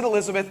goes to visit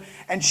Elizabeth,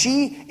 and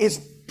she is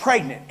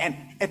pregnant. And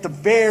at the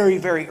very,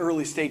 very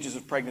early stages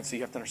of pregnancy,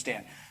 you have to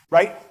understand,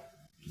 right?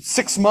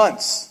 6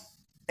 months.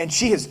 And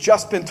she has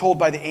just been told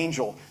by the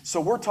angel.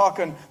 So we're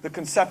talking the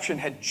conception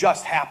had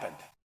just happened.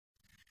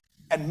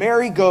 And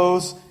Mary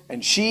goes,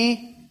 and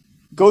she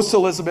goes to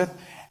Elizabeth,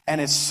 and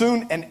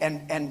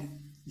and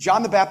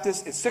John the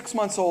Baptist is 6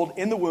 months old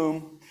in the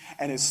womb,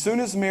 and as soon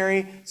as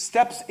Mary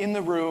steps in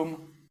the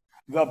room,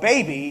 the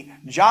baby,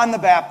 John the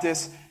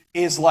Baptist,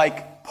 is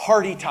like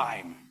party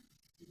time.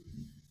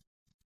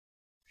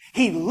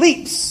 He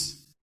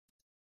leaps.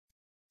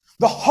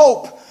 The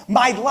hope,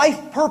 my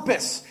life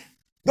purpose,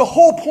 the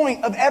whole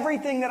point of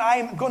everything that I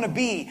am going to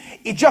be,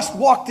 it just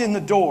walked in the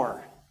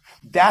door.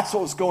 That's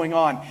what was going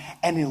on.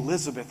 And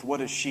Elizabeth, what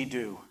does she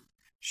do?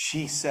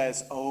 She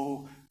says,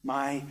 oh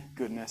my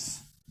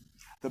goodness,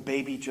 the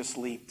baby just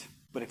leaped.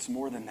 But it's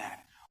more than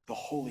that. The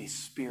Holy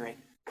Spirit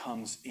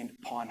comes in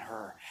upon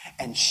her.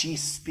 And she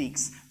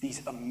speaks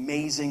these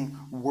amazing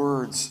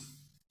words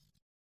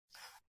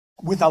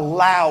with a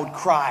loud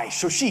cry.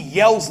 So she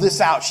yells this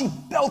out. She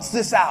belts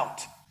this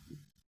out.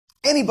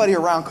 Anybody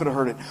around could have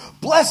heard it.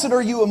 Blessed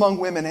are you among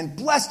women, and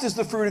blessed is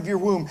the fruit of your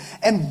womb.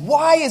 And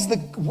why is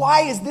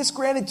this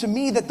granted to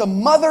me, that the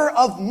mother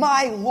of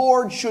my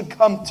Lord should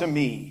come to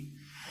me?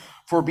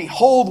 For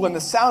behold, when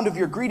the sound of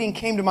your greeting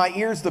came to my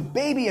ears, the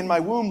baby in my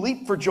womb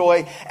leaped for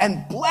joy,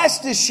 and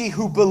blessed is she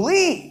who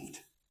believed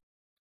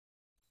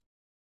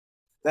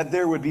that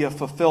there would be a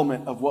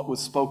fulfillment of what was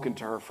spoken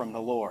to her from the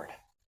Lord.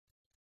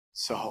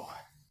 So,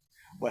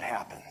 what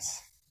happens?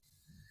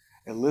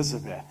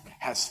 Elizabeth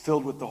has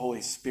filled with the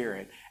Holy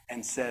Spirit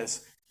and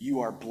says, you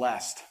are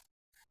blessed.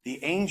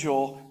 The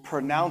angel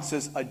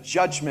pronounces a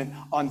judgment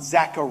on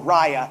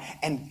Zechariah,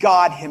 and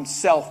God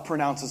himself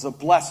pronounces a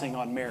blessing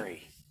on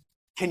Mary.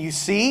 Can you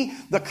see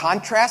the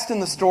contrast in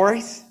the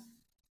stories?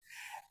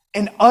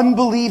 An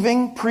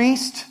unbelieving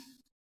priest,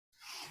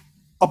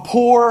 a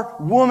poor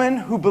woman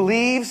who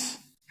believes,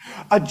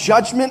 a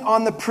judgment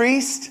on the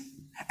priest,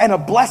 and a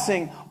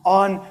blessing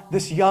on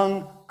this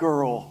young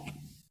girl.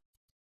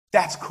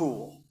 That's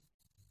cool.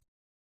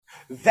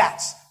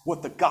 That's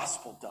what the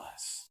gospel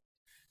does.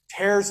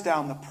 Tears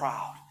down the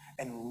proud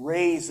and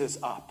raises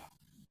up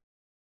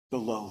the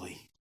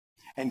lowly.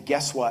 And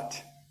guess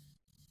what?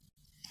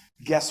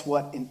 Guess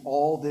what? In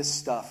all this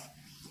stuff,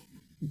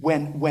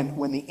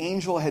 when the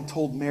angel had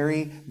told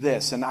Mary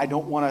this, and I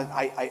don't want to,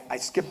 I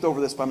skipped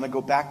over this, but I'm going to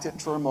go back to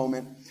it for a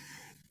moment.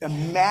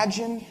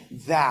 Imagine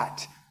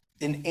that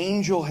an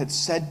angel had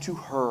said to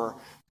her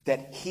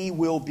that he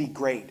will be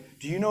great.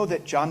 Do you know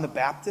that John the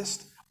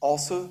Baptist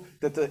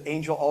that the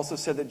angel also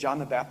said that John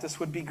the Baptist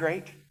would be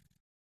great?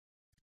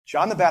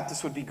 John the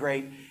Baptist would be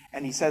great,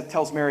 and he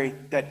tells Mary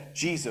that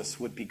Jesus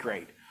would be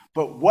great.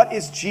 But what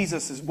is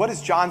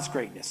John's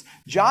greatness?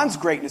 John's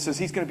greatness is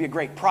he's going to be a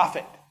great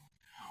prophet.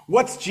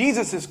 What's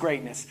Jesus'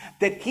 greatness?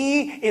 That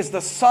he is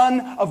the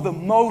Son of the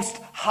Most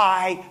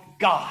High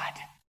God.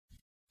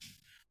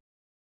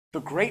 The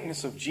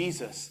greatness of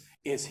Jesus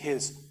is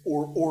his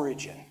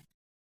origin.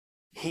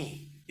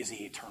 He is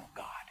the eternal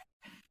God.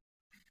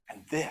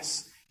 And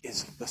this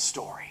is the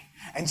story.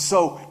 And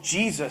so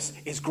Jesus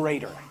is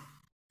greater.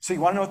 So you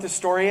want to know what this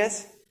story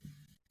is?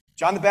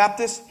 John the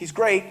Baptist, he's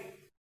great.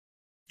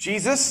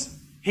 Jesus,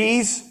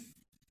 he's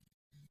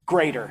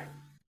greater.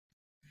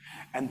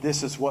 And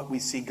this is what we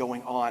see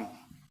going on.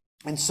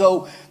 And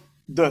so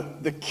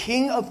the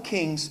King of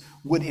Kings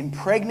would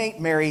impregnate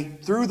Mary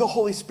through the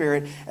Holy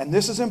Spirit. And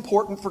this is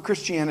important for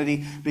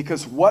Christianity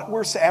because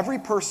every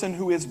person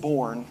who is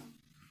born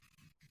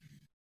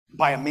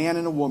by a man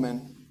and a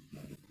woman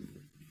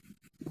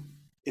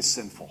is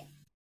sinful.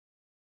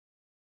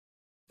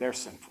 They're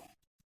sinful.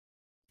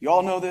 You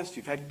all know this.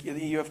 You have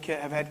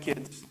had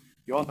kids.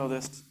 You all know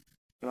this.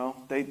 You know,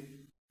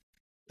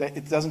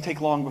 it doesn't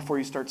take long before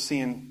you start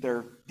seeing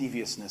their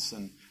deviousness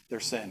and their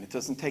sin. It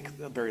doesn't take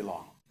very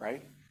long,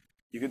 right?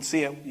 You can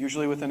see it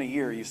usually within a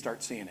year. You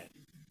start seeing it,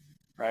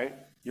 right?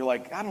 You're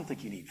like, I don't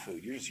think you need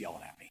food. You're just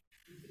yelling at me,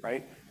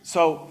 right?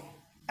 So,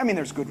 I mean,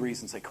 there's good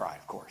reasons they cry,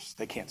 of course.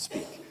 They can't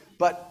speak.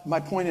 But my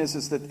point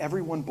is that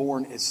everyone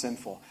born is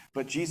sinful.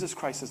 But Jesus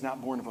Christ is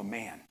not born of a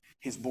man.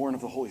 He's born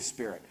of the Holy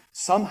Spirit.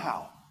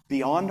 Somehow,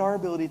 beyond our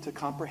ability to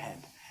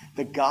comprehend,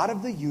 the God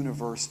of the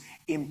universe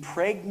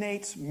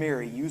impregnates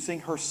Mary using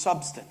her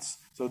substance.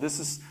 So this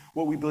is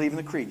what we believe in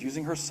the creed,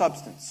 using her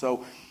substance.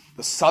 So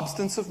the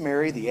substance of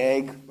Mary, the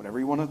egg,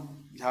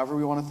 however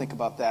we want to think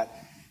about that,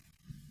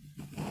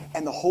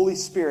 and the Holy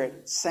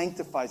Spirit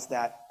sanctifies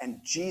that, and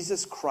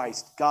Jesus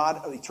Christ,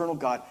 God, eternal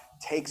God,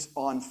 takes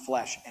on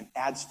flesh and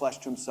adds flesh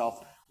to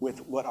himself with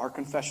what our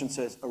confession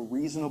says, a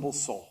reasonable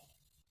soul,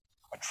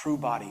 a true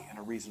body and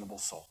a reasonable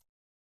soul.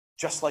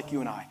 Just like you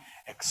and I,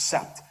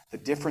 except the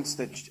difference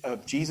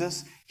of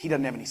Jesus, he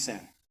doesn't have any sin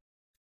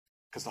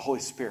because the Holy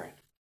Spirit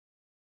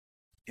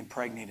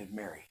impregnated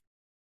Mary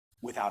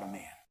without a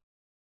man.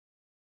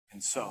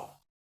 And so,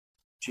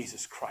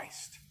 Jesus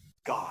Christ,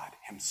 God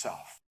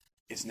himself,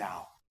 is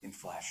now in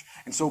flesh.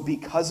 And so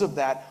because of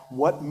that,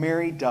 what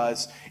Mary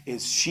does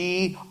is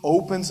she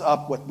opens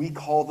up what we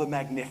call the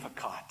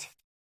Magnificat.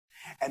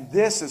 And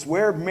this is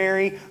where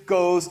Mary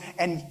goes.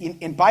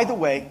 And by the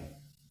way,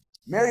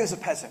 Mary was a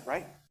peasant,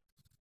 right?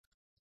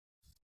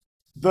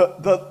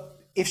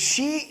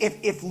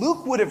 If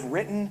Luke would have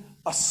written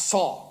a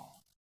song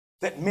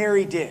that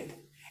Mary did,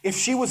 if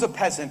she was a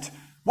peasant,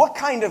 what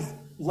kind of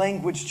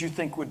language do you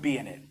think would be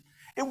in it?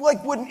 It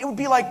would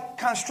be like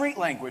kind of street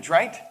language,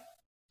 right?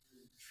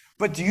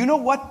 But do you know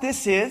what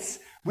this is,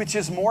 which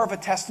is more of a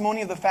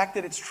testimony of the fact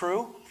that it's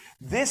true?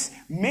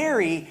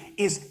 Mary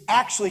is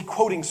actually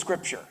quoting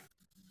Scripture.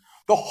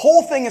 The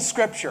whole thing is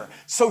Scripture.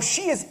 So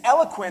she is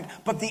eloquent,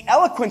 but the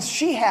eloquence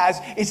she has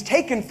is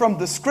taken from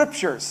the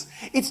Scriptures.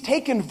 It's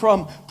taken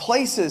from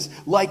places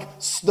like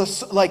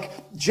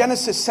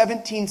Genesis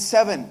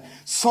 17:7,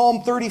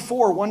 Psalm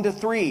 34,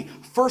 1-3,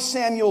 1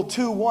 Samuel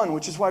 2:1,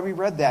 which is why we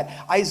read that,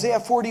 Isaiah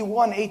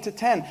 41,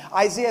 8-10,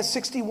 Isaiah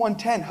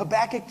 61:10,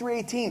 Habakkuk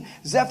 3:18,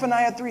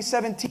 Zephaniah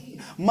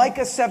 3:17,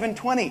 Micah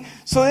 7:20.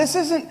 So this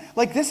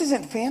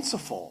isn't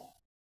fanciful,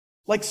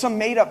 like some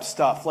made-up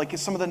stuff, like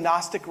some of the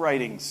Gnostic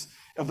writings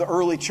of the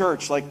early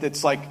church,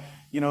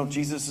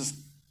 Jesus is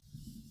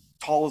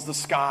tall as the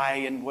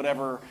sky and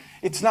whatever.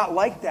 It's not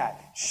like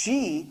that.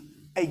 She,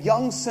 a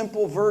young,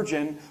 simple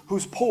virgin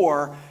who's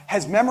poor,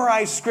 has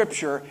memorized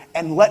Scripture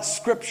and let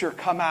Scripture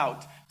come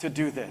out to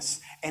do this.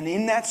 And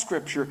in that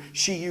Scripture,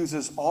 she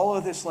uses all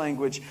of this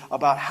language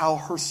about how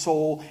her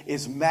soul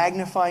is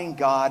magnifying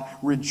God,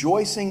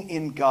 rejoicing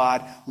in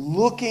God,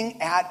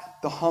 looking at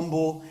the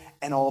humble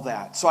and all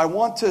that. So I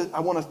want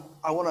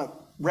to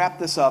wrap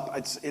this up.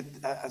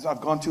 I've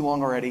gone too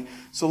long already.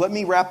 So let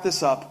me wrap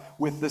this up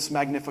with this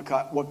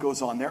Magnificat, what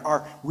goes on. There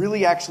are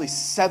really actually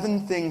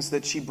 7 things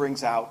that she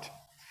brings out.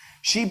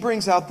 She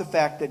brings out the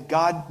fact that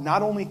God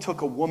not only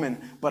took a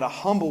woman, but a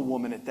humble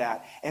woman at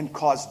that, and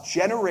caused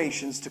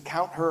generations to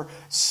count her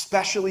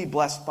specially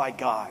blessed by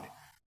God.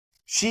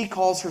 She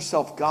calls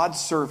herself God's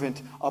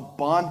servant, a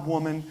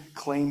bondwoman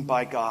claimed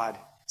by God.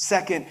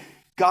 Second,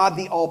 God,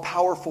 the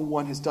all-powerful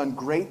one, has done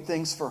great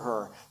things for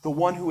her, the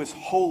one who is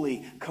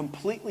holy,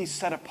 completely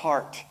set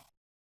apart.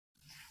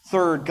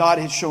 Third, God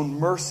has shown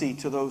mercy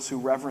to those who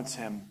reverence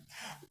him.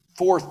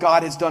 Fourth,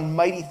 God has done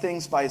mighty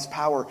things by his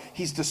power.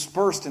 He's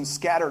dispersed and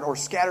scattered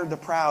the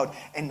proud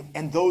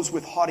and those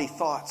with haughty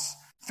thoughts.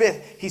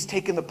 Fifth, he's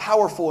taken the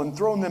powerful and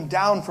thrown them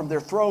down from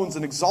their thrones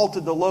and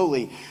exalted the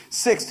lowly.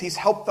 Sixth, he's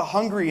helped the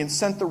hungry and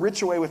sent the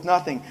rich away with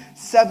nothing.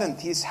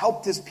 Seventh, he's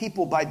helped his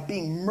people by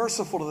being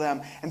merciful to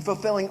them and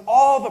fulfilling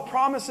all the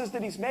promises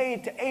that he's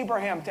made to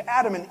Abraham, to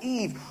Adam and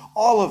Eve,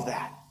 all of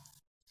that.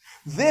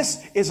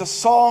 This is a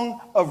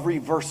song of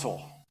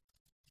reversal.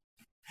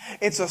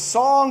 It's a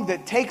song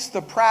that takes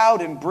the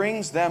proud and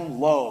brings them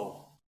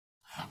low.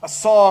 A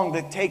song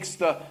that takes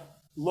the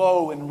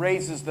low and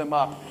raises them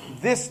up.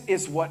 This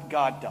is what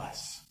God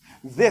does.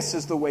 This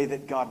is the way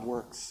that God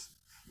works.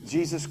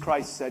 Jesus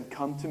Christ said,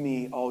 "Come to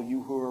me, all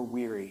you who are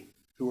weary,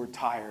 who are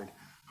tired,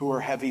 who are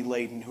heavy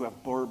laden, who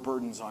have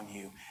burdens on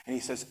you." And he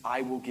says,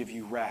 "I will give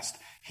you rest."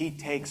 He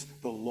takes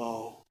the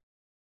low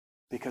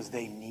because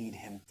they need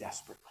him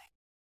desperately.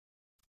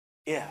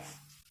 If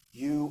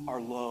you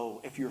are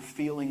low, if you're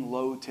feeling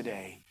low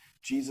today,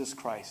 Jesus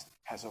Christ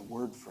has a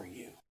word for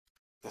you.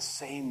 The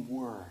same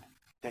word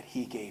that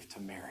he gave to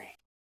Mary.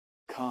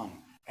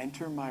 Come,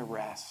 enter my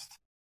rest,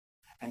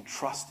 and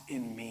trust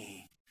in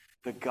me,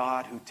 the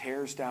God who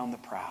tears down the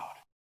proud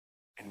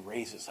and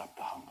raises up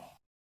the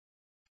humble.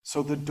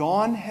 So the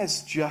dawn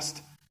has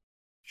just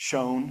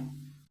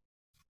shone,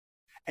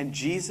 and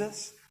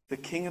Jesus, the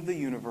King of the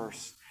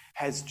universe,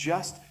 has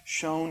just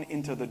shone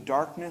into the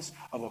darkness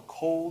of a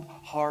cold,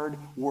 hard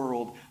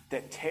world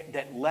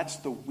that lets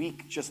the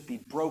weak just be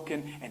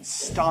broken and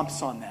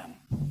stomps on them.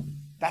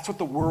 That's what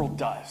the world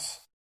does.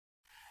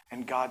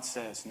 And God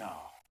says,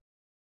 no,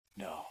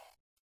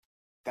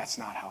 that's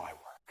not how I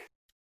work.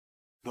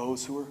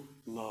 Those who are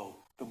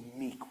low, the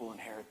meek will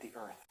inherit the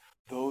earth.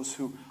 Those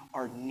who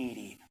are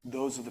needy,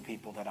 those are the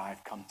people that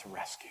I've come to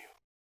rescue.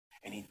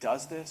 And he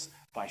does this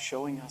by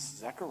showing us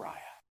Zechariah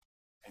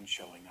and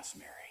showing us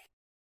Mary.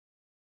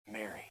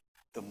 Mary,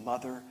 the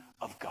mother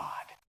of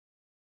God.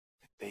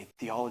 The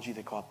theology,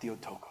 they call it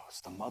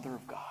Theotokos, the mother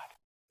of God.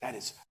 That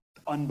is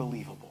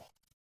unbelievable.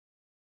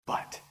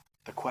 But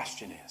the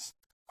question is,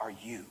 are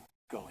you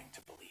going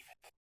to believe it?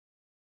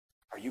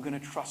 Are you going to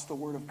trust the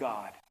word of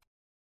God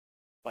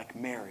like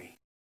Mary,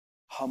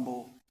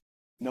 humble,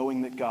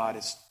 knowing that God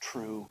is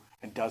true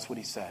and does what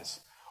he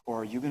says?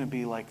 Or are you going to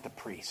be like the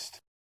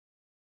priest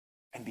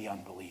and be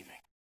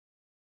unbelieving?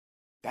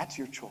 That's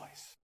your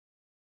choice.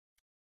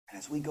 And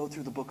as we go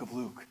through the book of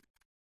Luke,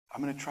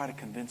 I'm going to try to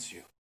convince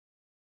you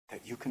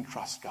that you can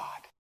trust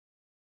God,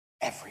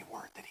 every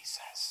word that he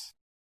says.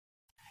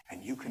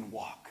 And you can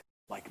walk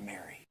like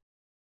Mary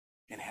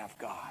and have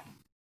God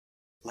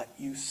let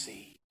you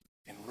see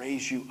and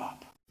raise you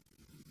up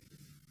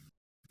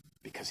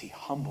because he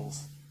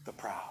humbles the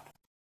proud,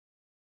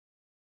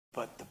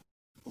 but the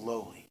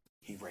lowly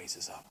he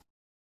raises up.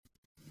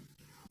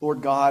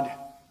 Lord God,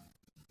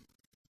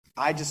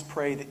 I just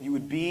pray that you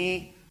would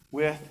be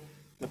with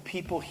the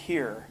people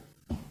here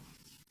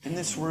in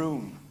this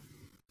room,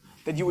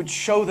 that you would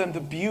show them the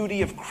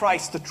beauty of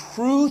Christ, the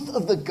truth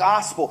of the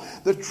gospel,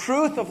 the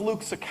truth of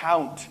Luke's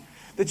account,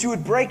 that you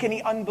would break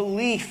any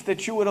unbelief,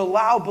 that you would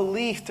allow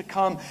belief to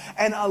come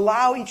and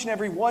allow each and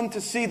every one to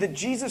see that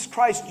Jesus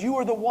Christ, you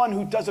are the one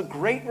who does a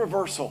great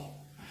reversal.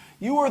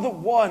 You are the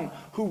one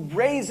who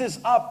raises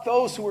up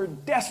those who are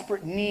in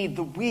desperate need,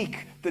 the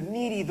weak, the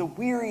needy, the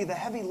weary, the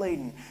heavy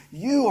laden.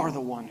 You are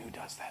the one who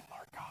does that,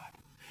 Lord God.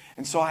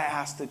 And so I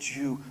ask that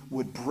you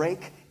would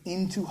break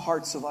into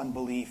hearts of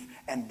unbelief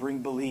and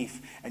bring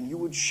belief, and you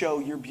would show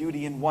your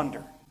beauty and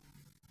wonder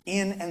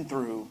in and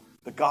through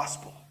the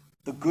gospel,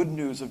 the good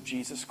news of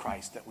Jesus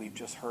Christ that we've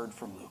just heard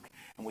from Luke.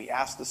 And we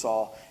ask this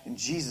all in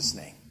Jesus'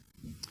 name.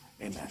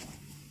 Amen.